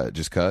 For what?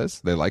 Just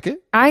cuz? They like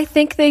it? I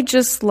think they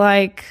just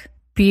like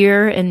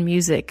beer and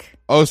music.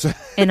 Oh, so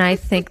and I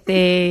think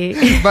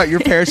they but your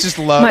parents just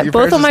love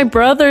both of my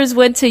brothers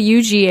went to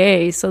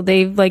UGA, so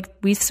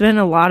we spent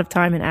a lot of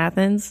time in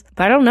Athens.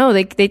 But I don't know,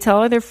 they tell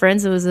all their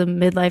friends it was a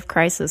midlife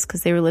crisis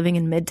because they were living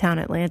in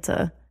Midtown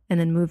Atlanta and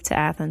then moved to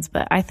Athens.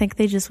 But I think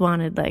they just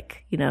wanted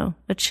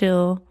a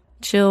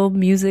chill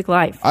music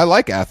life. I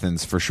like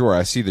Athens for sure.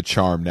 I see the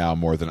charm now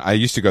more than I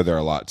used to go there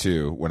a lot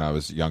too when I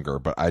was younger,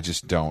 but I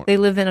just don't. They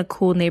live in a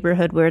cool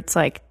neighborhood where it's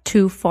like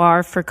too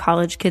far for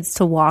college kids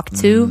to walk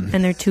to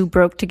and they're too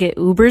broke to get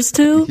Ubers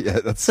to.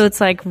 Yeah, so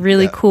it's like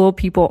really cool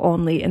people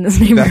only in this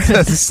neighborhood.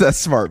 That's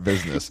smart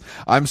business.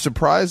 I'm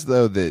surprised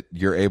though that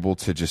you're able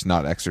to just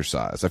not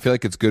exercise. I feel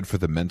like it's good for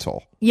the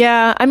mental.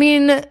 Yeah, I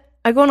mean,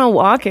 I go on a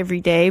walk every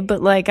day,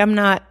 but I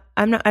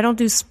don't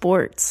do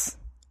sports.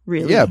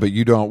 Really? Yeah, but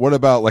you don't. What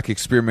about like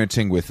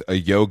experimenting with a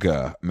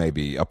yoga,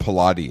 maybe a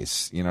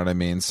Pilates? You know what I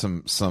mean?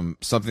 Something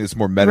that's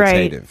more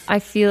meditative. Right. I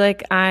feel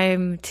like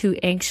I'm too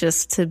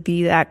anxious to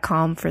be that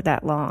calm for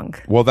that long.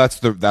 Well,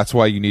 that's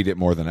why you need it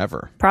more than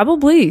ever.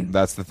 Probably.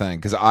 That's the thing,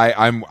 because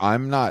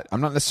I'm not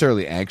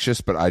necessarily anxious,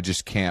 but I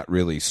just can't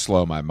really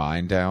slow my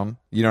mind down.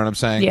 You know what I'm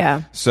saying?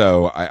 Yeah.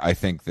 So I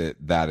think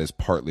that is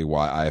partly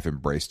why I have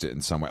embraced it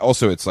in some way.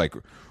 Also, it's like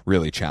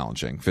really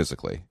challenging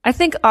physically. I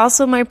think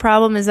also my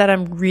problem is that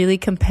I'm really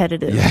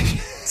competitive. Yeah.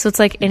 So it's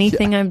like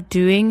anything I'm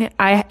doing,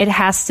 it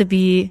has to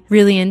be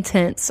really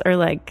intense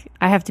or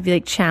I have to be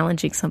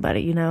challenging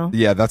somebody,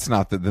 Yeah,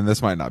 then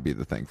this might not be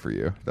the thing for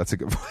you. That's a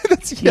good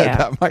point.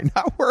 That might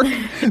not work.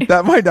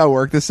 That might not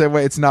work the same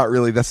way. That's not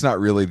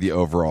really the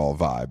overall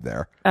vibe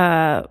there.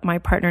 My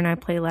partner and I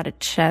play a lot of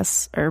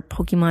chess or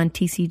Pokemon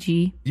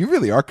TCG. You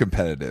really are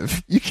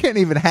competitive. You can't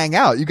even hang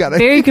out. You gotta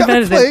play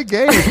a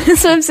game.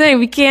 That's what I'm saying.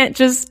 We can't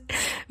just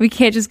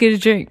get a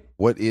drink.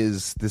 What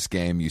is this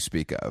game you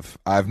speak of?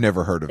 I've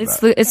never heard of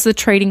that. It's the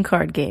trading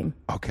card game.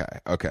 Okay.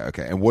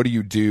 And what do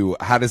you do?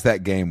 How does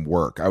that game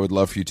work? I would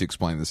love for you to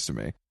explain this to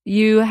me.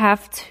 You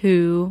have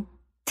to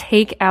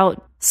take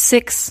out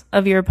 6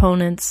 of your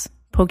opponent's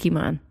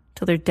Pokemon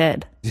till they're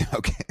dead.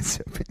 Okay,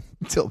 so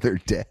until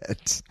they're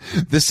dead.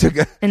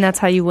 And that's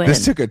how you win.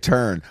 This took a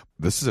turn.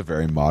 This is a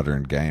very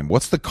modern game.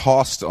 What's the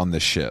cost on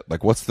this shit?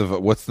 Like, what's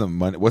the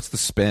money? What's the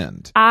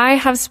spend? I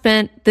have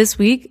spent this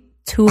week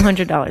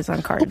 $200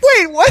 on cards.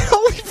 Wait, what?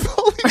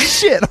 Holy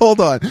shit!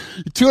 Hold on,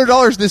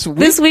 $200 this week.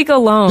 This week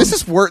alone. This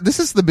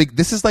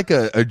is like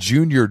a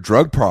junior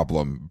drug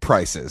problem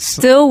prices.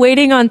 Still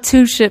waiting on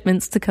 2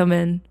 shipments to come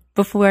in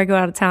before I go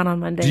out of town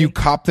on Monday. Do you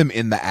cop them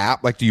in the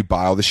app? Like, do you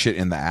buy all the shit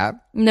in the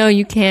app? No,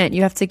 you can't.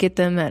 You have to get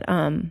them at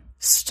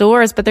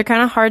stores, but they're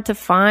kind of hard to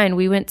find.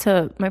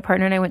 My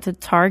partner and I went to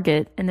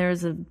Target, and there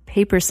was a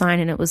paper sign,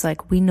 and it was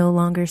like, we no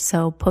longer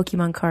sell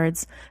Pokemon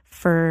cards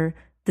for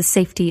the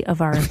safety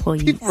of our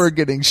employees. People were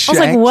getting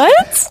shanked. I was like,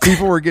 what?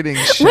 People were getting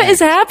shanked. What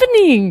is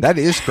happening? That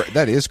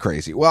is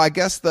crazy. Well, I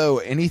guess though,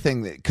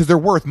 anything because they're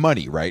worth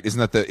money, right? Isn't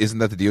that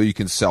the deal? You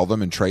can sell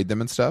them and trade them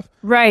and stuff.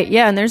 Right.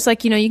 Yeah. And there's you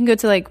can go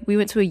to we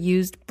went to a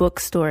used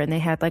bookstore and they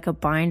had a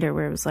binder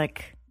where it was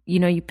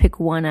you pick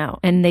one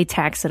out and they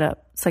tax it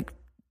up. It's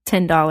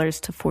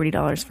 $10 to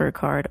 $40 for a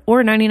card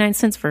or 99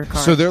 cents for a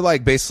card. So they're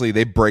basically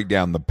they break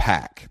down the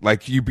pack.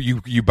 Like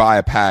you buy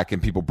a pack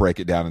and people break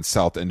it down and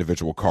sell the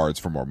individual cards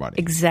for more money.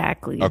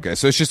 Exactly. Okay,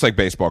 so it's just like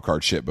baseball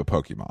card shit but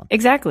Pokemon.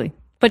 Exactly.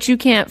 But you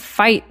can't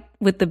fight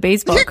with the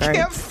baseball cards.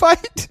 You can't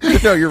fight.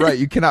 No, you're right.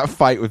 You cannot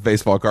fight with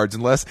baseball cards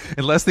unless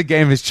the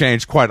game has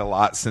changed quite a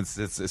lot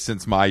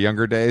since my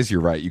younger days.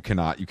 You're right. You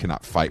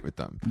cannot fight with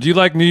them. Do you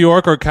like New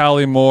York or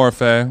Cali more,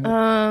 Faye?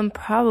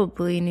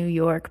 Probably New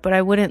York, but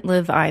I wouldn't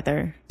live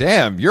either.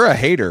 Damn, you're a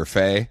hater,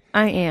 Faye.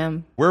 I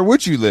am. Where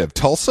would you live?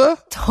 Tulsa?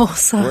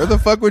 Where the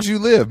fuck would you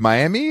live?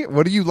 Miami?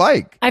 What do you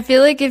like? I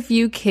feel like if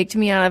you kicked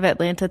me out of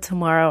Atlanta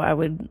tomorrow, I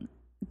would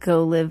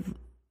go live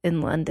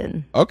in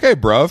London. Okay,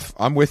 bruv.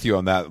 I'm with you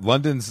on that.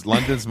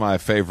 London's my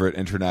favorite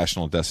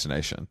international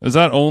destination. Is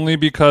that only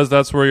because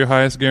that's where your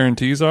highest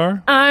guarantees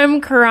are?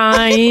 I'm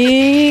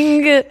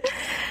crying.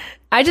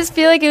 I just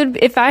feel like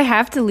if I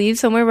have to leave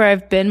somewhere where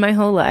I've been my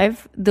whole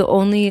life, the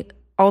only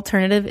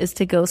alternative is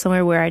to go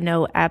somewhere where I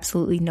know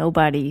absolutely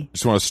nobody.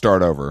 Just want to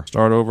start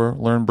over,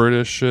 learn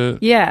British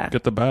shit. Yeah.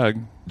 Get the bag.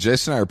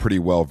 Jason and I are pretty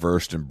well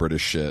versed in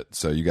British shit,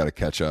 so you got to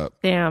catch up.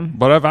 Damn.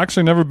 But I've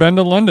actually never been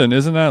to London.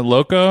 Isn't that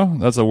loco?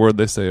 That's a word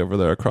they say over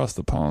there across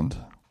the pond.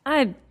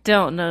 I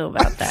don't know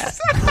about that.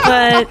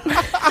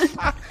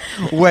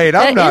 But wait,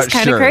 I'm not sure. It's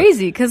kind of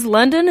crazy because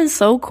London is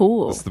so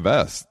cool. It's the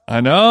best.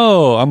 I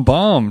know. I'm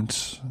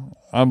bummed.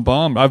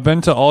 I've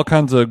been to all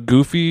kinds of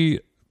goofy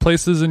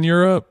places in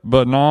Europe,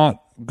 but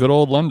not good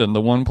old London,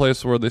 the one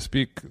place where they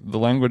speak the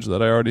language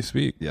that I already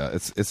speak. Yeah,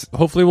 it's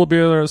Hopefully we'll be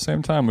there at the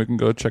same time. We can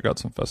go check out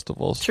some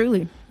festivals.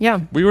 Truly.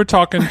 Yeah. We were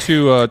talking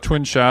to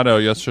Twin Shadow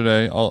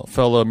yesterday, a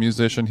fellow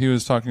musician. He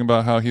was talking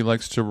about how he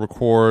likes to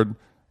record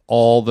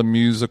all the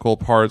musical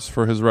parts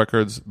for his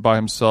records by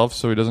himself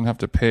so he doesn't have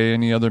to pay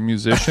any other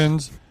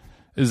musicians.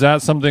 Is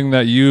that something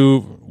that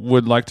you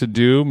would like to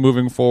do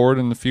moving forward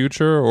in the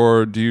future,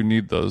 or do you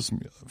need those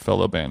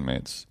fellow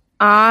bandmates?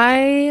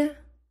 I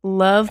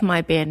love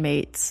my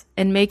bandmates,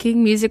 and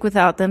making music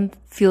without them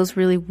feels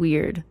really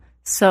weird.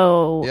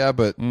 So yeah,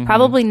 but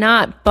probably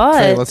not. But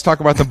Faye, let's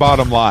talk about the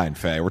bottom line,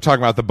 Faye. We're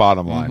talking about the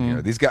bottom line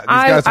here. These guys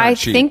aren't I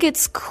cheap. think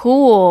it's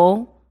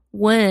cool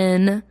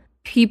when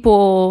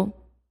people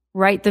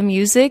write the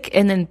music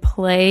and then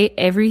play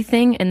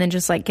everything and then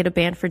just like get a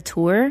band for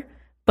tour.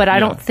 But I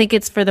don't think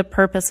it's for the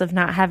purpose of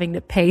not having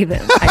to pay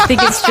them. I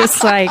think it's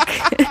just like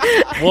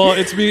well,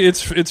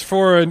 it's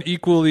for an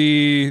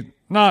equally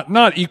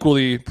not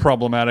equally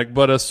problematic,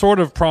 but a sort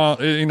of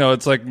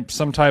it's like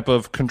some type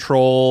of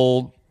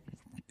control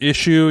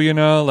issue,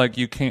 like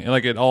you can't,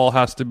 like it all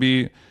has to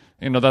be,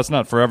 that's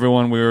not for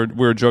everyone. We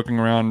were joking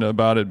around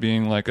about it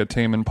being like a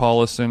Tame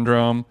Impala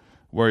syndrome,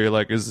 where you're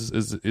like,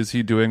 is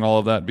he doing all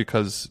of that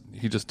because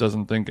he just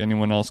doesn't think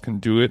anyone else can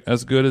do it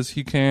as good as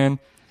he can?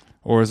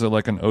 Or is it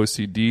like an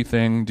OCD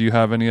thing? Do you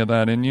have any of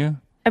that in you?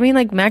 I mean,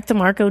 like Mac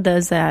DeMarco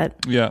does that.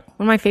 Yeah.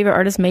 One of my favorite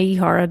artists, May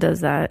Ihara,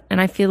 does that.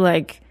 And I feel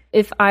like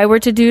if I were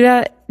to do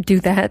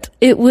that,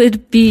 it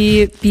would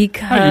be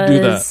because how do you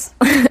do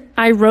that?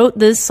 I wrote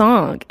this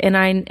song and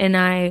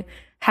I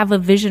have a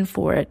vision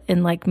for it.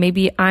 And like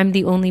maybe I'm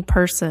the only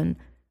person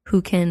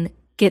who can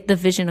get the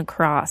vision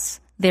across.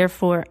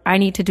 Therefore, I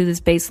need to do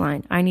this bass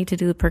line. I need to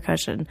do the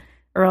percussion,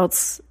 or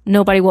else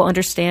nobody will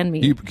understand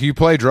me. Can you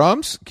play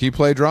drums? Can you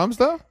play drums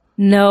though?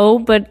 No,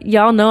 but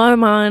y'all know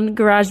I'm on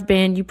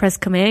GarageBand. You press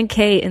Command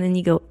K and then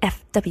you go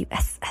F W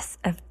S S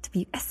F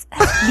W S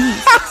S B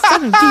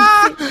 7 B.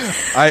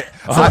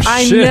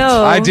 I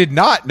know. I did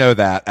not know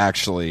that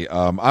actually.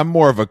 I'm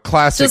more of a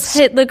classic. Just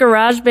hit the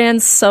GarageBand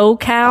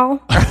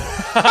SoCal.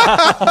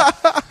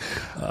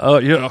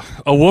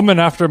 A woman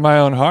after my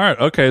own heart.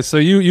 Okay, so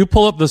you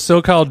pull up the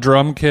SoCal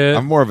drum kit.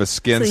 I'm more of a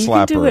skin So you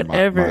can do slapper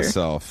whatever.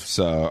 myself.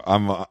 So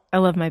I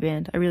love my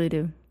band. I really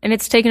do. And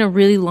it's taken a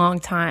really long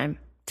time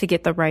to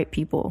get the right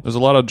people. There's a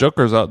lot of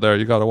jokers out there.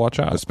 You got to watch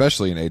out.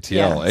 especially in ATL.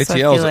 Yeah, so I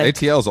feel like-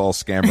 ATL's all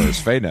scammers.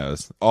 Faye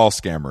knows. All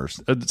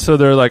scammers. So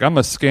they're like, I'm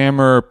a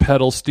scammer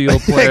pedal steel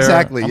player.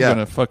 Exactly, I'm yeah.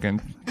 gonna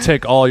fucking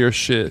take all your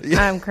shit.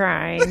 I'm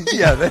crying.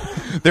 Yeah,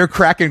 they're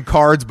cracking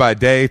cards by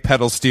day,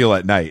 pedal steel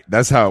at night.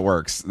 That's how it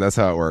works.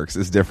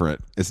 It's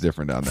different. It's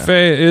different down there.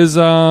 Faye, is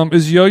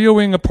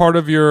yo-yoing a part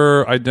of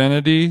your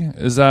identity?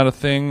 Is that a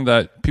thing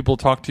that people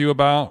talk to you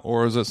about,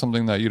 or is it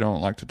something that you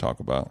don't like to talk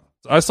about?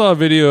 I saw a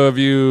video of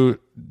you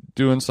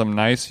doing some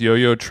nice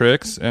yo-yo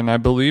tricks, and I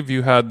believe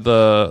you had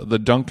the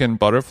Duncan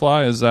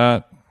butterfly. Is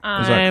that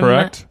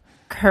correct?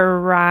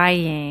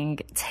 Crying.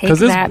 Take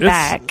that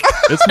back.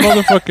 It's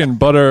motherfucking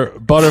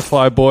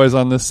butterfly boys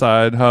on this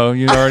side. How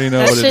you already know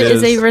That what shit it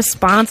is. is a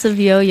responsive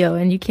yo-yo,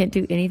 and you can't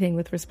do anything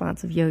with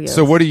responsive yo-yos.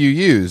 So what do you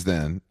use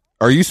then?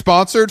 Are you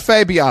sponsored,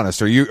 Faye? Be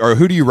honest. Or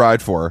who do you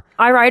ride for?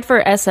 I ride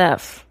for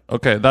SF.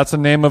 Okay, that's the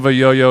name of a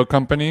yo-yo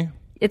company.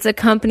 It's a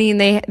company,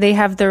 and they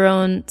have their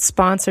own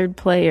sponsored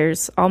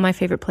players. All my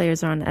favorite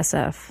players are on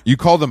SF. You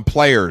call them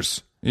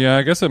players. Yeah,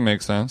 I guess it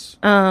makes sense.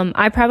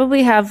 I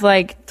probably have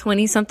like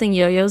 20-something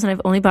yo-yos, and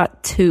I've only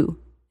bought 2.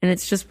 And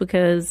it's just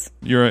because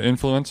You're an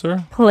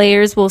influencer?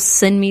 players will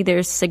send me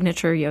their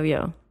signature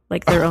yo-yo,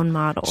 like their own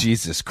model.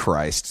 Jesus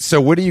Christ. So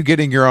what are you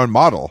getting your own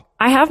model?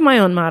 I have my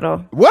own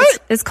model. What?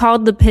 It's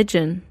called the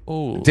Pigeon.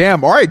 Oh,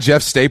 Damn. All right,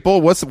 Jeff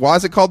Staple. Why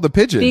is it called the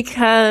Pigeon?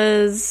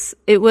 Because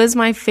it was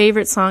my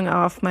favorite song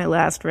off my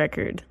last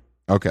record.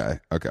 Okay.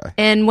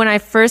 And when I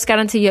first got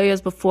into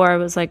yo-yos before, I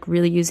was like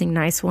really using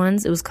nice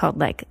ones. It was called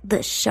like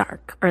the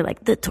Shark or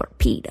like the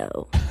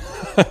Torpedo.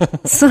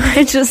 So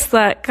I just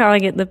thought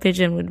calling it the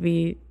Pigeon would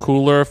be...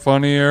 cooler,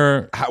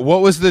 funnier.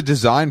 What was the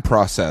design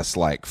process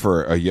like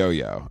for a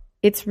yo-yo?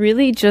 It's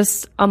really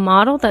just a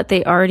model that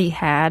they already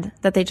had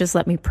that they just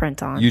let me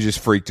print on. You just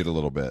freaked it a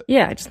little bit.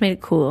 Yeah, I just made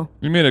it cool.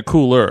 You made it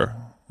cooler.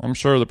 I'm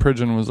sure the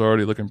pigeon was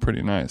already looking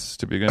pretty nice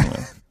to begin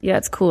with. Yeah,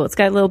 it's cool. It's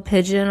got a little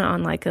pigeon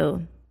on like a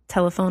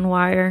telephone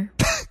wire.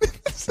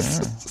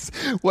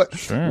 What's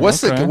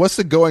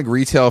the going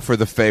retail for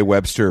the Faye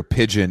Webster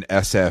Pigeon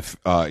SF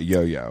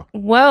yo-yo?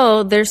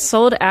 Well, they're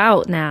sold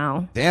out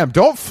now. Damn,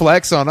 don't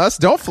flex on us.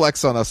 Don't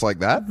flex on us like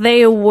that.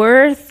 They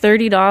were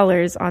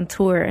 $30 on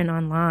tour and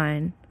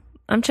online.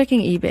 I'm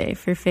checking eBay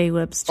for Faye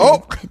Webster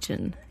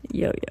Pigeon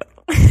yo-yo.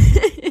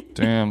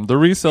 Damn, the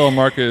resale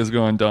market is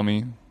going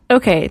dummy.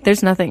 Okay,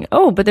 there's nothing.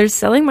 Oh, but they're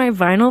selling my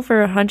vinyl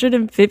for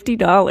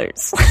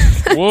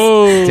 $150.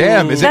 Whoa.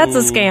 Damn, That's a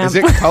scam. Is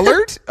it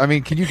colored? I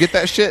mean, can you get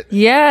that shit?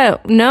 Yeah,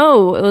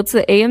 no, it's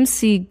the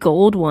AMC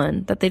gold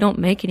one that they don't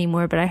make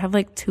anymore, but I have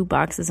like 2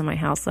 boxes in my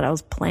house that I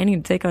was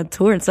planning to take on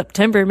tour in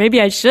September. Maybe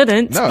I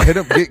shouldn't. No, hit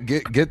up,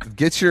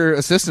 get your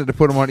assistant to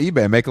put them on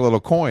eBay and make a little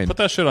coin. Put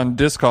that shit on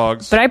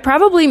Discogs. But I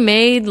probably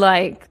made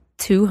like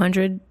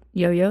 200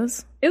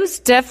 yo-yos. It was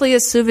definitely a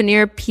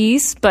souvenir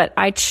piece, but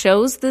I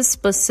chose this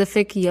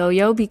specific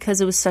yo-yo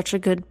because it was such a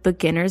good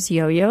beginner's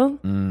yo-yo.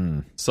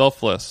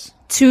 Selfless.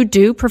 To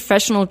do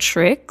professional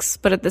tricks,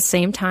 but at the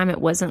same time, it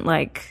wasn't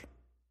like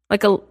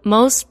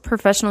most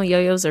professional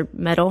yo-yos are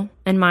metal,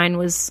 and mine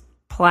was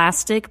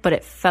plastic, but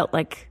it felt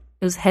like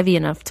it was heavy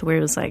enough to where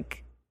it was like,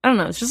 I don't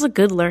know, it's just a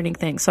good learning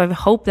thing. So I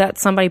hope that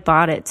somebody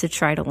bought it to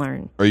try to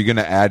learn. Are you going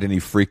to add any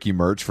freaky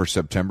merch for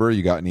September?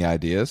 You got any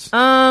ideas?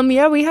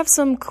 Yeah, we have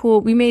some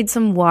cool, we made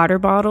some water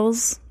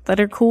bottles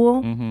that are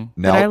cool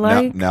that I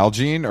like.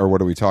 Nalgene, or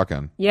what are we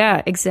talking?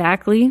 Yeah,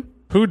 exactly.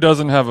 Who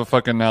doesn't have a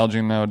fucking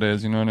Nalgene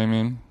nowadays? You know what I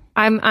mean?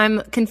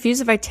 I'm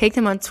confused if I take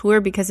them on tour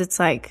because it's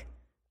like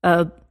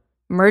a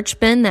merch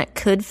bin that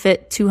could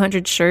fit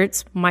 200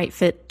 shirts might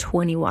fit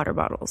 20 water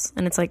bottles,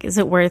 and it's like, is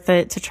it worth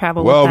it to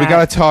travel? Well, with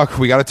that?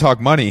 we gotta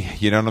talk money.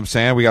 You know what I'm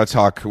saying? We gotta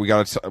talk.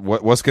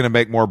 What's gonna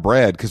make more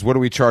bread? Because what are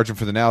we charging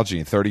for the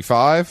Nalgene?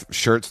 35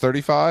 shirts,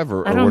 35,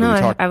 or I don't what know. are we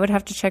talking? I would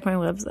have to check my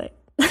website.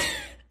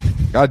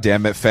 God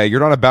damn it, Faye! You're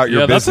not about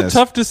your business. That's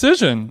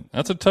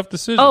a tough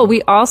decision. Oh,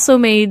 we also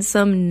made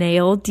some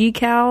nail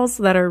decals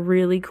that are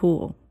really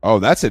cool. Oh,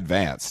 that's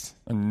advanced.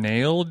 A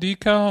nail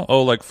decal?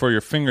 Oh, like for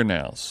your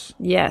fingernails.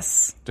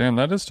 Yes. Damn,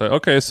 that is tight.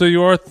 Okay, so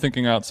you are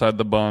thinking outside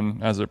the bun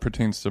as it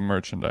pertains to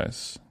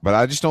merchandise. But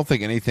I just don't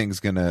think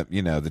anything's gonna,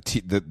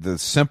 the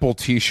simple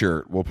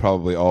T-shirt will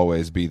probably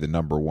always be the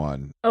number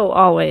one. Oh,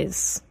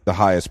 always. The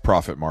highest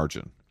profit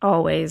margin.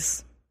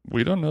 Always.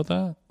 We don't know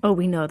that. Oh,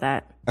 we know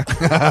that.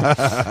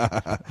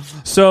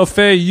 So,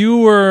 Faye, you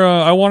were,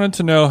 I wanted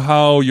to know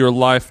how your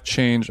life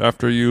changed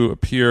after you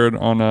appeared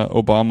on a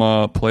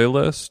Obama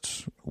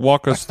playlist.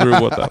 Walk us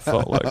through what that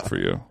felt like for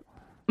you.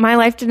 My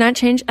life did not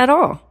change at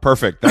all.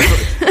 Perfect.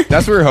 That's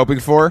what we were hoping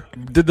for.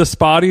 Did the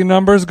spotty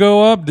numbers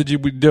go up? Did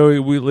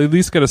we at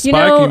least get a spike?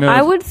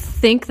 I would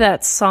think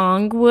that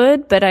song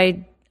would, but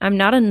I'm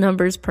not a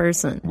numbers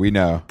person. We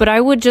know. But I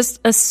would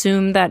just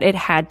assume that it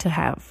had to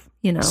have,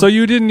 So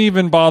you didn't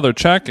even bother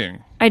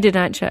checking? I did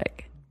not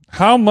check.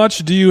 How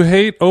much do you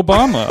hate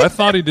Obama? I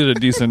thought he did a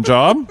decent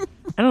job.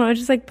 I don't know. I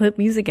just like put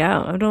music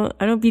out. I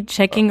don't be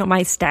checking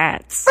my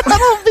stats. I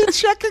don't be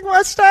checking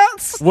my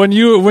stats. When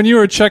you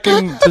were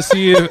checking to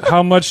see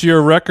how much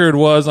your record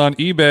was on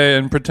eBay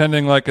and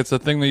pretending like it's a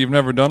thing that you've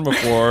never done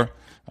before,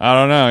 I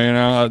don't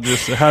know. It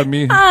just had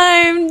me.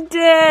 I'm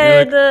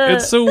dead. Like,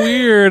 it's so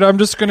weird. I'm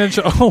just gonna. It's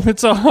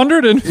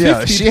 $150.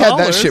 Yeah, she had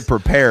that shit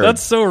prepared.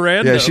 That's so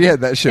random. Yeah, she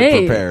had that shit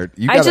prepared.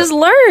 I just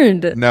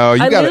learned. No,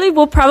 I literally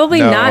will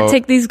probably not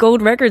take these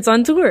gold records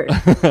on tour.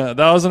 That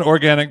was an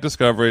organic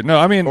discovery. No,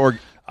 I mean,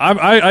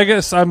 I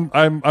guess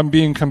I'm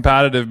being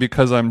competitive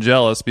because I'm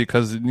jealous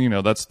because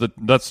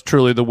that's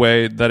truly the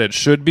way that it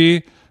should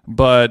be.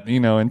 But,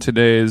 in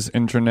today's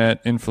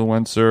internet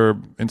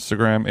influencer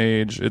Instagram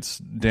age, it's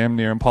damn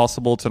near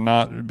impossible to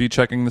not be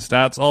checking the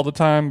stats all the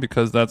time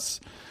because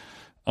that's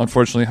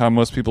unfortunately how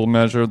most people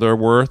measure their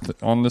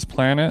worth on this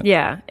planet.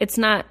 Yeah, it's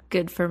not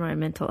good for my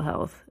mental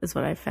health is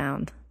what I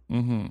found.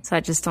 Mm-hmm. So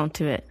I just don't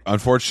do it.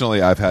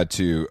 Unfortunately, I've had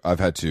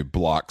to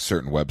block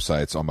certain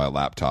websites on my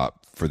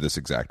laptop for this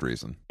exact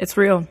reason. It's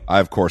real. I,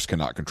 of course,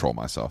 cannot control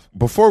myself.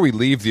 Before we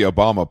leave the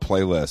Obama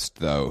playlist,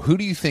 though, who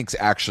do you think's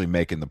actually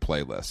making the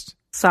playlist?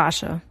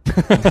 Sasha.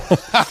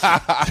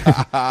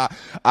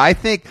 I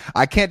think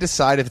I can't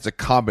decide if it's a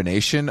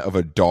combination of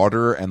a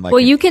daughter and like. Well,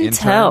 you can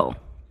intern. tell.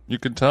 You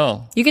can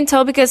tell. You can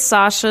tell because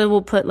Sasha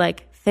will put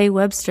like Faye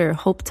Webster,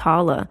 Hope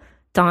Tala,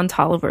 Don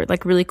Tolliver,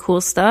 like really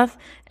cool stuff,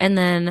 and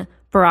then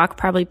Barack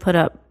probably put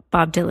up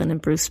Bob Dylan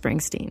and Bruce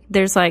Springsteen.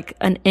 There's like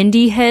an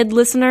indie head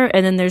listener,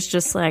 and then there's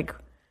just like,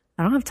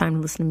 I don't have time to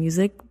listen to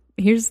music.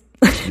 Here's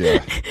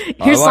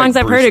songs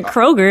I've heard at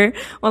Kroger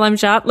while I'm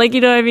shopping. Like,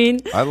 you know what I mean?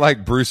 I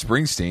like Bruce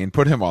Springsteen.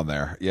 Put him on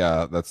there.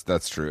 Yeah,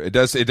 that's true. It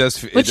does.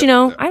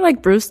 But I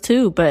like Bruce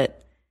too,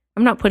 but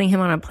I'm not putting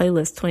him on a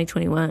playlist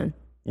 2021.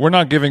 We're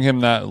not giving him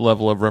that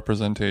level of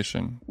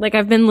representation. Like,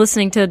 I've been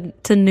listening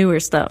to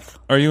newer stuff.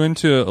 Are you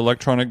into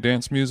electronic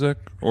dance music,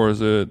 or is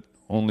it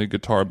only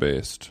guitar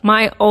based?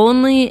 My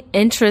only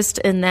interest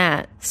in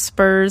that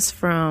spurs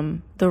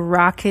from the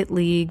Rocket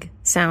League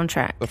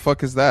soundtrack. The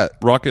fuck is that?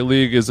 Rocket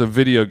League is a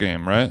video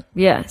game, right?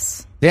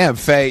 Yes. Damn,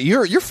 Faye,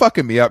 you're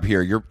fucking me up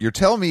here. You're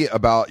telling me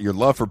about your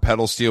love for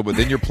pedal steel, but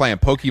then you're playing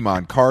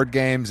Pokemon card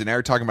games, and now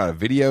you're talking about a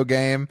video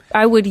game.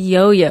 I would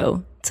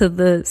yo-yo to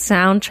the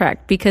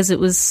soundtrack because it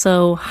was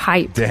so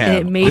hype. Damn,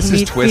 and it made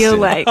me feel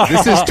like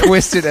this is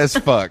twisted as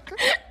fuck.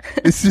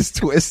 This is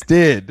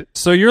twisted.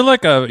 So you're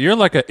like a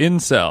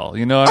incel,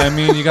 you know what I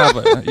mean? You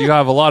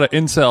have a lot of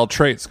incel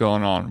traits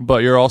going on,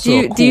 but you're also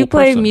a cool do you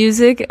play person.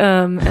 music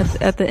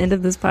at the end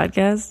of this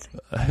podcast?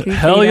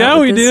 Hell yeah,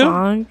 we do.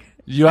 Song?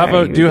 You have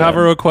a? Do you have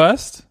a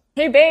request?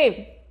 Hey,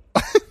 babe.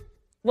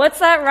 What's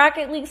that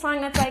Rocket League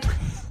song that's like?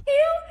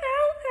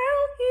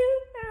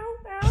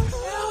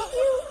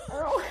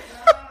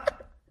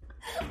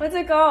 What's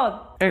it called?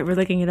 All right, we're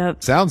looking it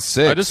up. Sounds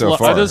sick I just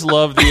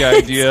love the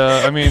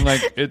idea. I mean,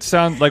 like, it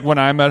sounds like when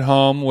I'm at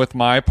home with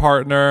my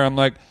partner, I'm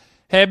like,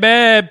 hey,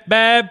 babe,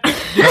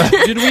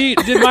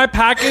 did my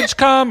package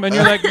come? And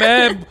you're like,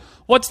 babe,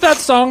 what's that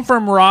song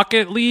from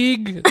Rocket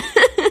League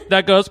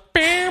that goes,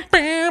 bam,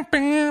 bam,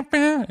 bam,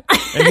 bam?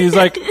 And he's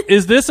like,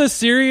 is this a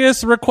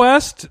serious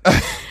request?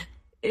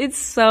 It's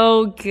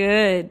so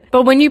good.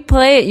 But when you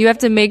play it, you have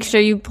to make sure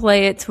you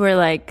play it to where,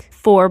 like,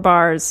 4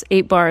 bars,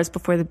 8 bars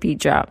before the beat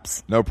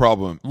drops. No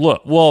problem.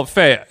 Look, well,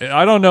 Faye,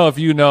 I don't know if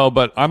you know,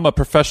 but I'm a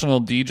professional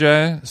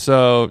DJ,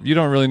 so you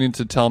don't really need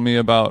to tell me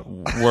about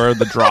where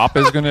the drop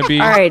is going to be.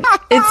 All right,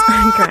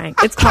 I'm crying.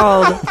 It's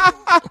called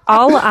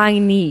All I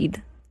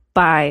Need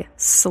by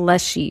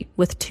Slushy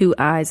with 2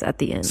 I's at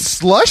the end.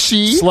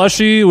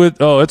 Slushy with,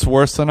 it's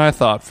worse than I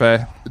thought,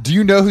 Faye. Do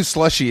you know who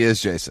Slushy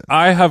is, Jason?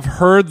 I have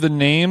heard the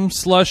name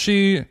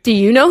Slushy. Do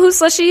you know who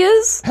Slushy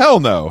is? Hell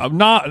no.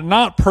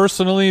 Not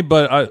personally,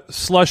 but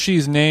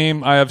Slushy's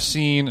name I have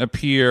seen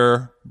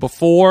appear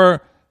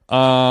before.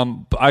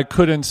 I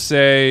couldn't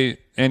say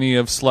any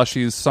of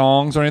Slushy's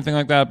songs or anything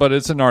like that, but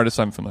it's an artist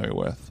I'm familiar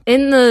with.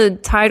 In the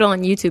title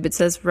on YouTube, it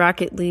says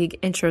Rocket League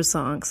intro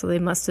song, so they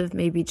must have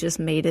maybe just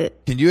made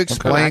it. Can you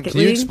explain? Can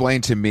you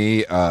explain to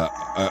me, a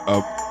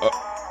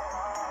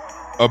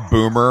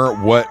boomer,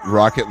 what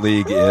Rocket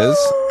League is?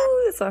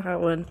 Ooh, that's a hot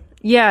one.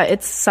 Yeah,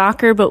 it's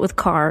soccer but with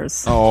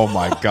cars. Oh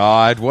my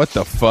god! What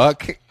the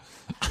fuck?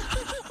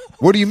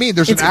 What do you mean?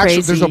 There's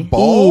a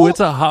ball. Ooh, it's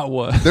a hot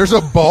one. There's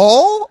a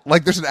ball?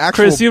 Like there's an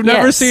actual... Chris, you've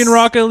never seen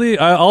Rocket League?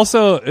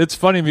 It's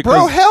funny because...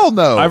 Bro, hell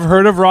no. I've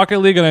heard of Rocket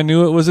League and I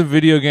knew it was a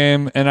video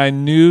game and I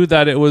knew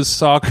that it was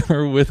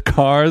soccer with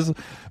cars,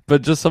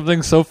 but just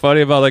something so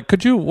funny about like,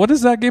 what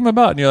is that game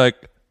about? And you're like,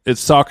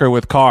 it's soccer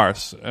with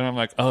cars. And I'm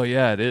like, oh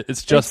yeah,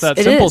 it's just that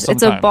simple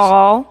sometimes. It's a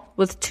ball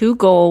with 2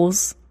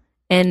 goals.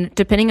 And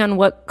depending on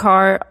what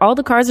car, all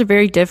the cars are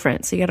very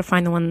different. So you got to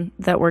find the one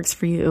that works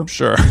for you.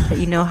 Sure. That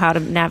you know how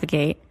to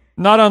navigate.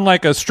 Not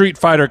unlike a Street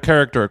Fighter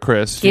character,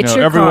 Chris. Get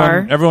your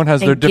car. Everyone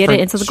has their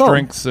different the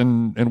strengths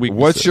and weaknesses.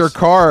 What's your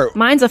car?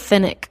 Mine's a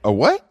Fennec. A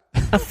what?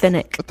 A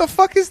Fennec. What the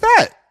fuck is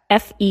that?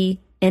 FENNEC.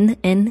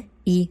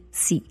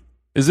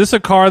 Is this a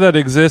car that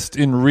exists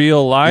in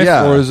real life,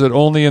 or is it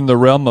only in the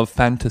realm of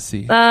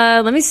fantasy?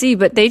 Let me see.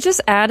 But they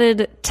just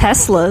added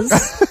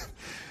Teslas.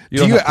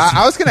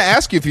 I was going to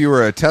ask you if you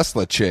were a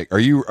Tesla chick.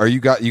 You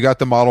got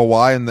the Model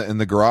Y in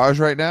the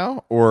garage right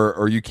now, or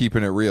are you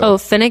keeping it real? Oh,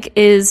 Fennec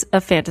is a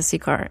fantasy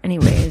car.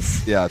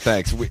 Anyways. Yeah,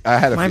 thanks. I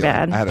had a My feeling.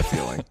 bad. I had a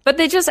feeling. But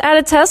they just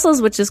added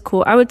Teslas, which is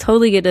cool. I would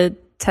totally get a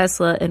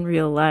Tesla in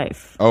real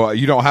life. Oh,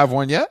 you don't have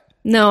one yet?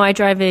 No, I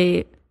drive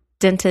a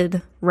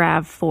dented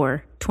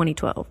RAV4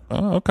 2012.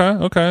 Oh,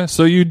 okay.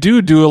 So you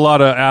do a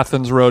lot of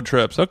Athens road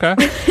trips. Okay.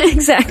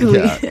 Exactly.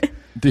 Yeah.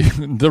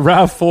 The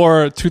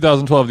RAV4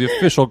 2012, the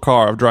official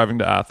car of driving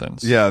to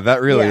Athens. Yeah,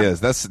 that really is.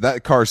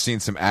 That car's seen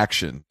some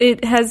action.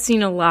 It has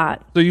seen a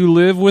lot. So you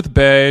live with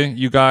Bay.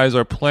 You guys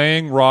are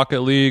playing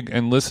Rocket League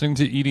and listening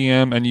to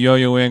EDM and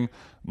yo-yoing.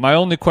 My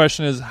only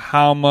question is,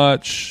 how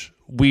much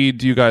weed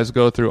do you guys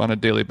go through on a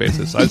daily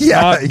basis?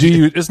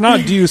 It's not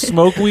do you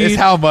smoke weed? It's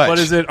how much. But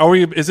is it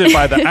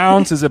by the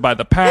ounce? Is it by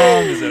the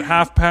pound? Is it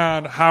half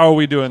pound? How are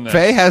we doing this?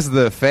 Faye has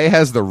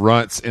the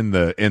runts in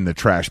the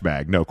trash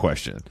bag, no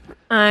question.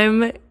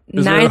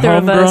 Neither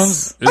of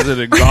us. Is it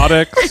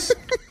exotics?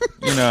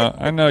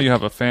 I know you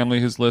have a family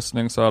who's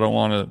listening, so I don't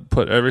want to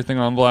put everything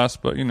on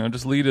blast, but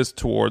just lead us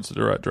towards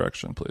the right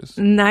direction, please.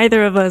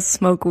 Neither of us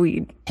smoke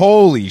weed.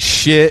 Holy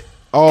shit.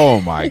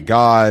 Oh my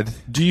god.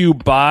 Do you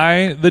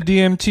buy the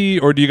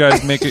DMT or do you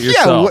guys make it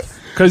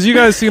yourself? Because you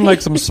guys seem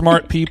like some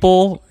smart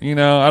people.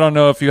 I don't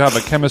know if you have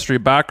a chemistry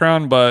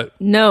background, but...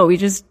 No, we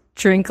just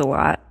drink a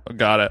lot.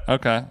 Got it.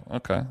 Okay.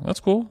 That's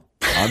cool.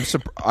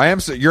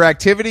 Your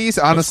activities,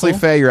 honestly, cool.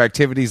 Faye, your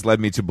activities led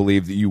me to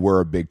believe that you were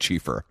a big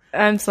chiefer.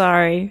 I'm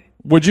sorry.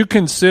 Would you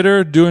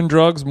consider doing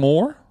drugs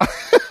more?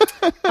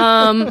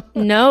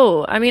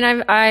 No. I mean,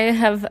 I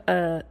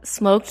have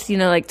smoked,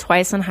 like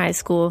twice in high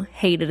school,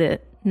 hated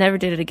it, never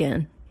did it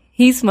again.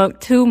 He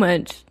smoked too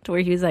much to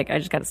where he was like, I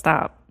just got to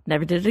stop.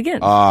 Never did it again.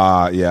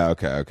 Yeah,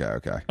 okay.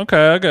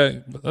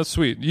 Okay. That's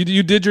sweet.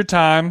 You did your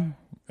time.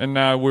 And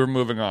now we're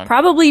moving on.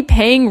 Probably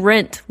paying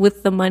rent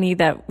with the money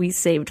that we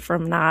saved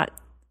from not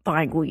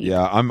buying weed.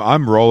 Yeah,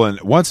 I'm rolling.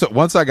 Once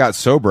I got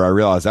sober, I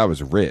realized I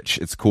was rich.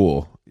 It's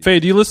cool. Faye,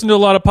 do you listen to a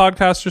lot of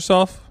podcasts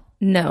yourself?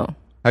 No.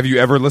 Have you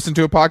ever listened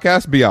to a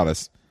podcast? Be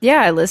honest.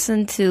 Yeah, I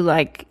listen to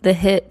like the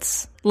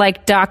hits,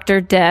 like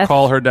Dr. Death.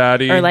 Call Her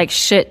Daddy. Or like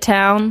Shit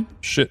Town.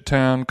 Shit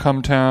Town,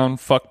 Come Town,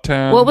 Fuck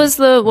Town. What was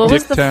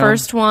the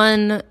first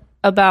one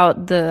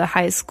about the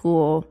high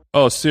school?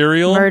 Oh,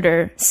 Serial?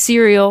 Murder.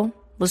 Serial.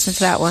 Listen to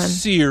that one.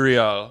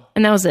 Serial.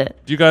 And that was it.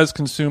 Do you guys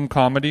consume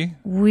comedy?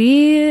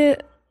 We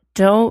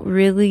don't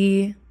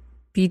really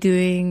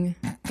be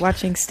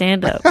watching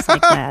stand-ups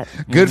like that.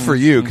 Good for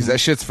you, because that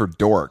shit's for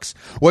dorks.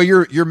 Well,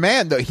 your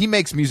man, though, he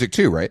makes music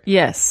too, right?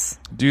 Yes.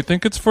 Do you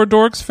think it's for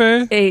dorks,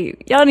 Faye? Hey,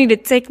 y'all need to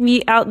take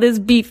me out this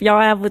beef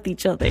y'all have with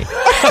each other.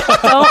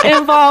 Don't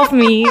involve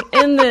me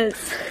in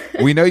this.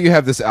 We know you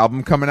have this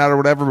album coming out or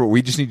whatever, but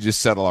we just need to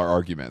just settle our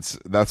arguments.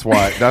 That's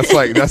why. That's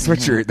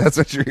what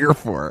you're here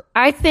for.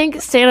 I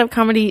think stand-up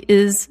comedy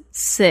is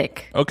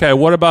sick. Okay,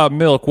 what about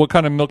milk? What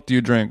kind of milk do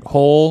you drink?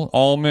 Whole,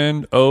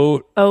 almond,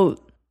 oat?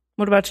 Oat.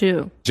 What about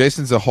you?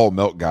 Jason's a whole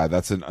milk guy.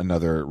 That's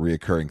another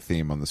reoccurring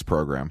theme on this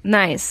program.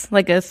 Nice.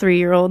 Like a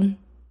 3-year-old.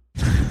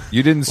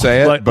 You didn't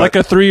say it, like a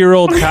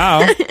 3-year-old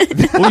cow.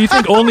 Well, you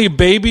think only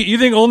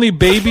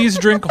babies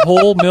drink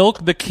whole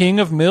milk, the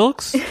king of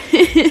milks?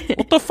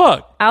 What the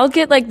fuck? I'll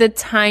get like the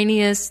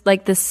tiniest,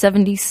 like the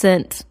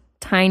 70-cent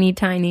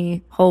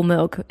tiny whole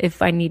milk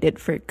if I need it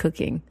for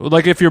cooking.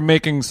 Like if you're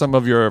making some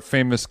of your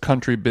famous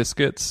country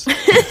biscuits.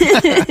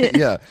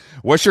 Yeah.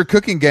 What's your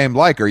cooking game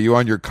like? Are you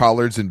on your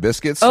collards and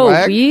biscuits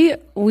swag? Oh,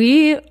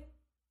 we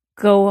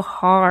go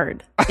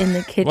hard in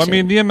the kitchen. Well, I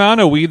mean, the amount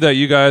of weed that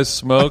you guys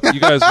smoke, you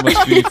guys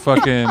must be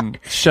fucking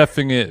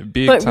chefing it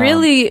big but time.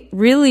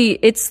 really,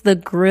 it's the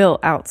grill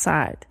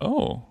outside.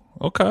 Oh,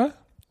 okay.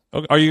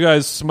 Are you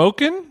guys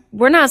smoking?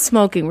 We're not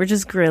smoking. We're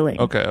just grilling.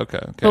 Okay.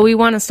 But we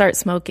want to start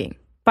smoking.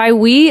 By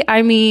we,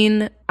 I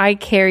mean I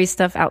carry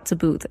stuff out to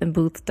Booth, and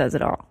Booth does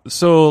it all.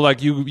 So,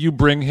 like, you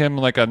bring him,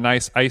 like, a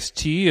nice iced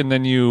tea, and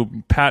then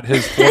you pat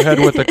his forehead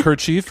with a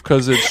kerchief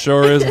because it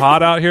sure is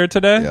hot out here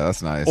today? Yeah,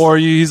 that's nice. Or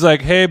he's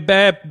like, hey,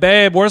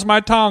 babe, where's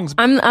my tongs?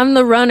 I'm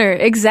the runner.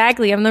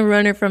 Exactly. I'm the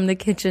runner from the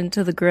kitchen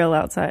to the grill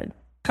outside.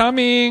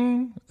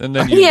 Coming. And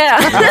then you... Yeah.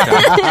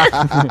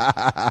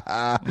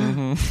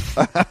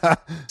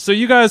 So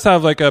you guys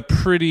have, like, a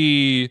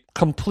pretty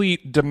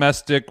complete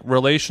domestic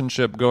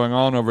relationship going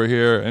on over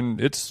here,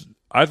 and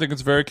I think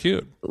it's very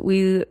cute.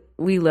 We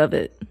love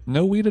it.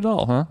 No weed at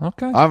all, huh?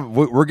 Okay.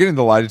 We're getting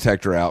the lie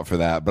detector out for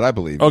that, but I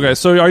believe you. Okay,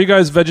 so are you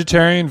guys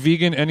vegetarian,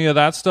 vegan, any of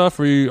that stuff,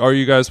 or are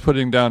you guys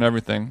putting down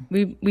everything?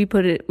 We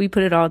put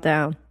it all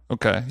down.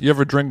 Okay. You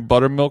ever drink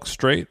buttermilk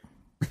straight?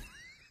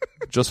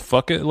 Just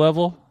fuck it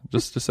level?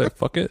 Just to say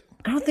fuck it?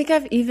 I don't think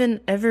I've even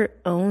ever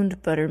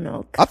owned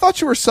buttermilk. I thought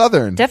you were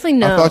Southern. Definitely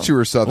no. I thought you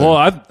were Southern.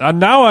 Well,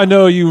 now I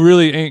know you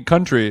really ain't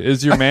country.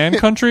 Is your man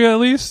country at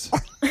least?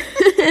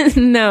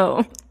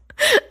 No.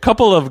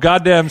 Couple of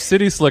goddamn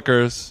city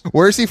slickers.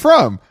 Where's he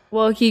from?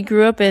 Well, he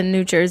grew up in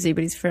New Jersey,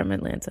 but he's from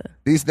Atlanta.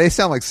 They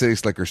sound like city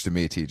slickers to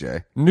me,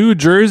 TJ. New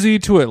Jersey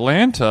to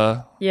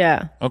Atlanta?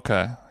 Yeah.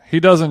 Okay. He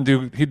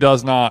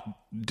does not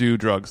do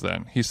drugs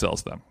then. He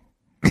sells them.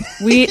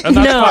 And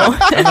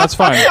that's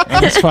fine.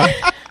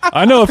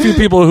 I know a few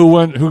people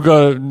who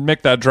go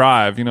make that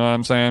drive, you know what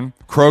I'm saying?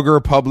 Kroger,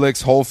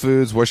 Publix, Whole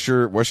Foods, what's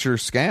your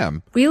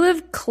scam? We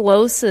live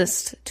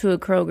closest to a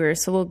Kroger,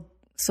 so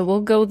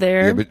we'll go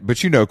there. Yeah,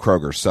 but you know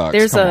Kroger sucks.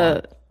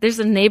 There's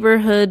a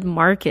neighborhood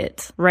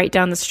market right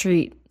down the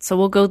street. So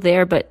we'll go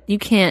there, but you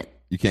can't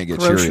get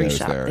grocery Cheerios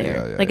shop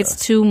there. Yeah, it's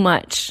too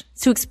much.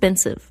 It's too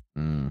expensive.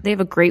 They have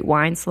a great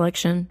wine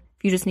selection.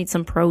 If you just need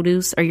some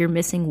produce or you're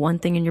missing one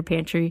thing in your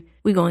pantry,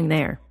 we going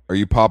there. Are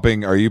you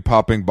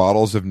popping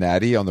bottles of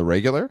Natty on the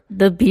regular?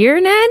 The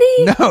beer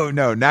Natty?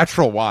 No,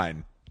 natural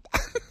wine.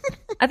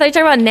 I thought you were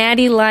talking about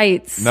Natty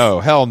Lights. No,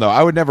 hell no.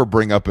 I would never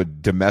bring up a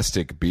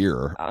domestic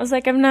beer. I was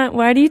like, I'm not.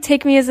 Why do you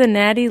take me as a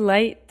Natty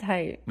Light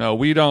type? No,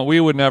 we don't. We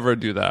would never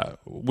do that.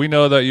 We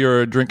know that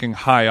you're drinking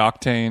high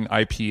octane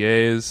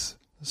IPAs,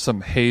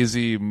 some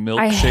hazy milkshakes.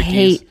 I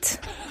hate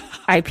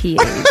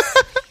IPAs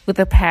with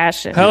a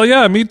passion. Hell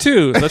yeah, me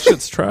too. That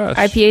shit's trash.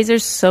 IPAs are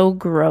so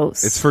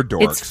gross. It's for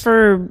dorks. It's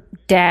for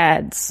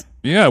dads.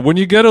 Yeah, when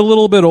you get a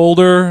little bit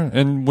older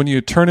and when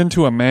you turn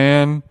into a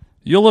man,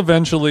 you'll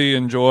eventually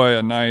enjoy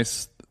a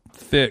nice,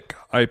 thick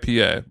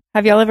IPA.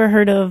 Have y'all ever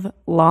heard of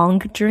long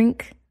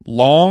drink?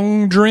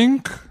 Long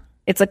drink?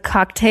 It's a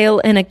cocktail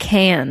in a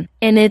can,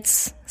 and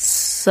it's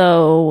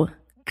so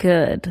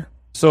good.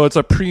 So it's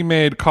a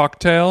pre-made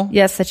cocktail?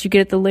 Yes, that you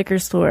get at the liquor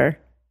store.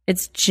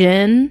 It's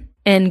gin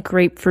and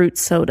grapefruit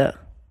soda.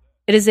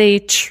 It is a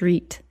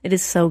treat. It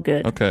is so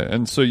good. Okay,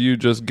 and so you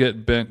just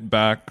get bent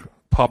back,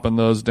 popping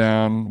those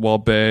down while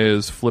Bay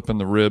is flipping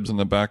the ribs in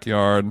the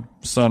backyard.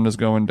 Sun is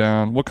going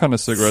down. What kind of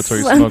cigarettes are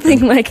you smoking?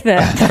 Something like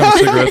that. What kind of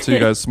cigarettes are you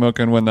guys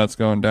smoking when that's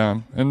going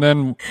down? And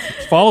then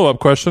follow-up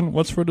question,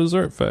 what's for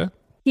dessert, Faye?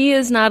 He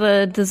is not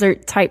a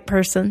dessert type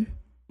person,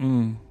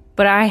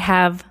 but I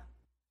have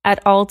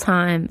at all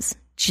times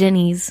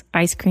Jenny's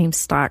ice cream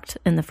stocked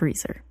in the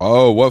freezer.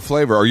 Oh, what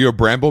flavor? Are you a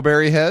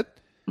Brambleberry head?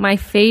 My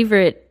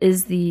favorite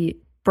is the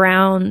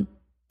brown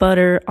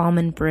butter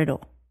almond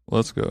brittle.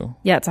 Let's go.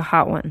 Yeah, it's a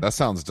hot one. That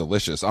sounds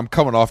delicious. I'm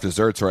coming off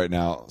desserts right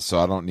now, so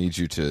I don't need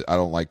you to. I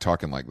don't like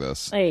talking like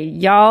this. Hey,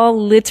 y'all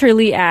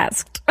literally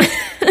asked.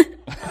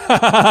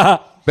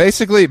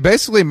 Basically,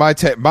 my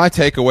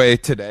takeaway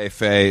today,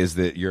 Faye, is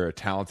that you're a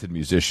talented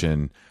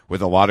musician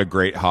with a lot of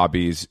great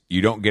hobbies.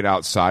 You don't get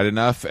outside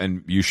enough,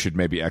 and you should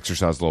maybe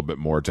exercise a little bit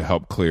more to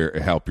help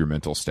your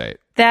mental state.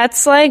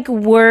 That's like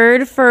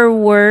word for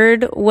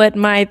word what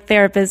my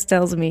therapist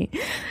tells me.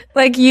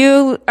 Like,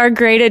 you are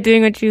great at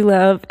doing what you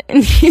love, and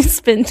you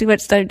spend too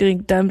much time doing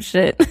dumb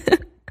shit.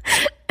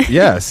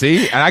 Yeah,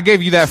 see? And I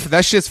gave you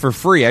that shit's for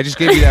free. I just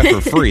gave you that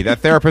for free. That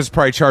therapist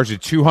probably charged you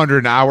 $200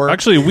 an hour.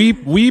 Actually,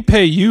 we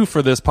pay you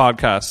for this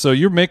podcast, so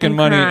you're making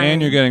money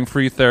and you're getting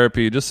free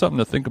therapy. Just something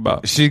to think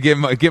about. She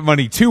get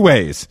money two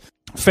ways.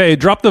 Faye,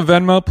 drop the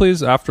Venmo,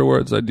 please.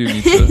 Afterwards, I do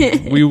need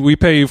to. we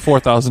pay you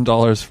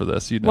 $4,000 for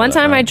this. You know One that,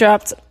 time right? I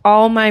dropped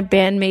all my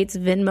bandmates'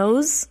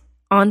 Venmos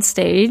on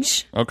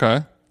stage.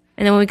 Okay.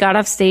 And then when we got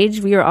off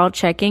stage, we were all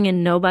checking,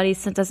 and nobody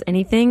sent us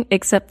anything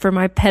except for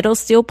my pedal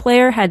steel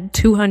player had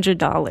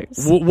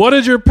 $200. What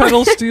did your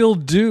pedal steel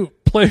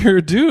player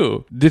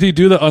do? Did he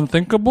do the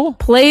unthinkable?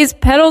 Plays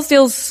pedal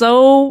steel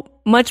so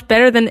much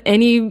better than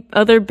any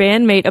other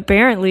bandmate,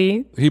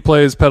 apparently. He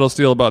plays pedal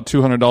steel about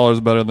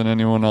 $200 better than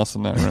anyone else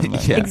in that room.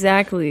 Yeah.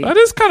 Exactly. That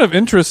is kind of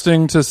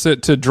interesting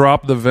to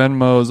drop the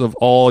Venmos of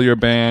all your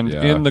band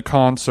in the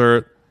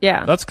concert.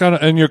 Yeah. That's kind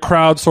of, and you're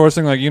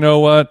crowdsourcing, like, you know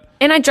what?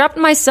 And I dropped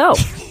myself.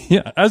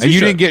 Yeah, as And you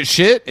should. didn't get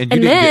shit? And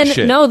And didn't then, get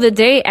shit. no, the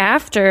day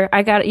after,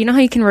 I got, you know how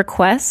you can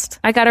request?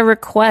 I got a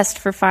request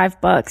for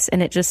 $5,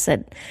 and it just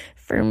said,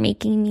 for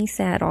making me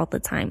sad all the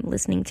time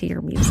listening to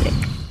your music.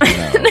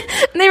 And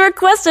they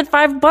requested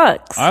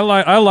 $5.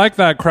 I like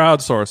that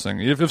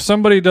crowdsourcing. If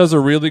somebody does a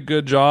really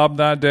good job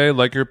that day,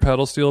 like your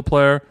pedal steel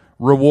player,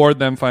 reward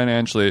them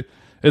financially.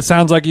 It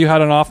sounds like you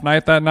had an off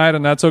night that night,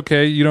 and that's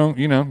okay. You don't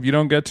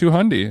get too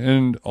hundy,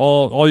 and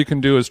all you can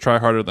do is try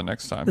harder the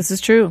next time. This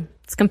is true.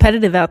 It's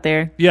competitive out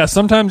there. Yeah,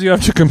 sometimes you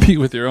have to compete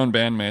with your own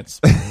bandmates.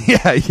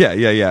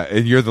 Yeah.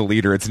 And you're the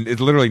leader. It's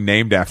literally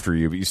named after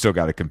you, but you still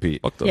got to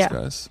compete. Fuck those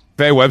guys.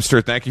 Faye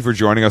Webster, thank you for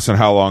joining us on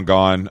How Long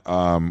Gone.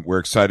 We're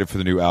excited for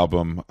the new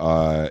album.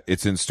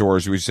 It's in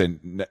stores. We say,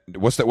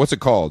 what's it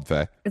called,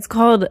 Faye? It's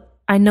called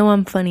I Know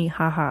I'm Funny,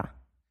 haha.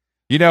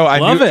 You know, I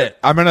Love knew it.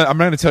 I'm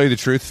gonna tell you the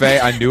truth, Faye.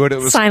 I knew what it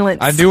was. Silence.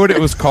 I knew what it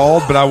was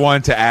called, but I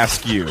wanted to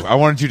ask you. I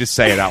wanted you to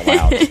say it out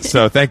loud.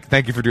 So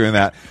thank you for doing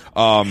that.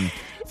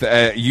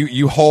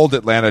 You hold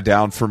Atlanta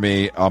down for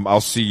me.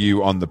 I'll see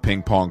you on the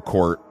ping pong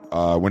court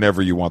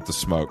whenever you want the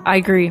smoke. I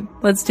agree.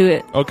 Let's do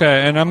it.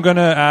 Okay, and I'm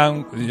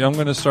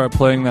gonna start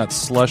playing that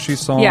Slushy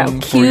song Yeah,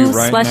 for you cue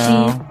right Slushy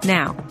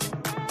now. now.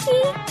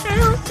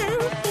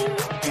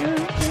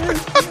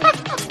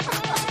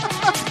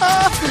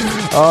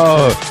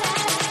 Oh,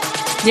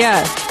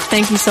 Yeah,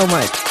 thank you so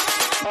much.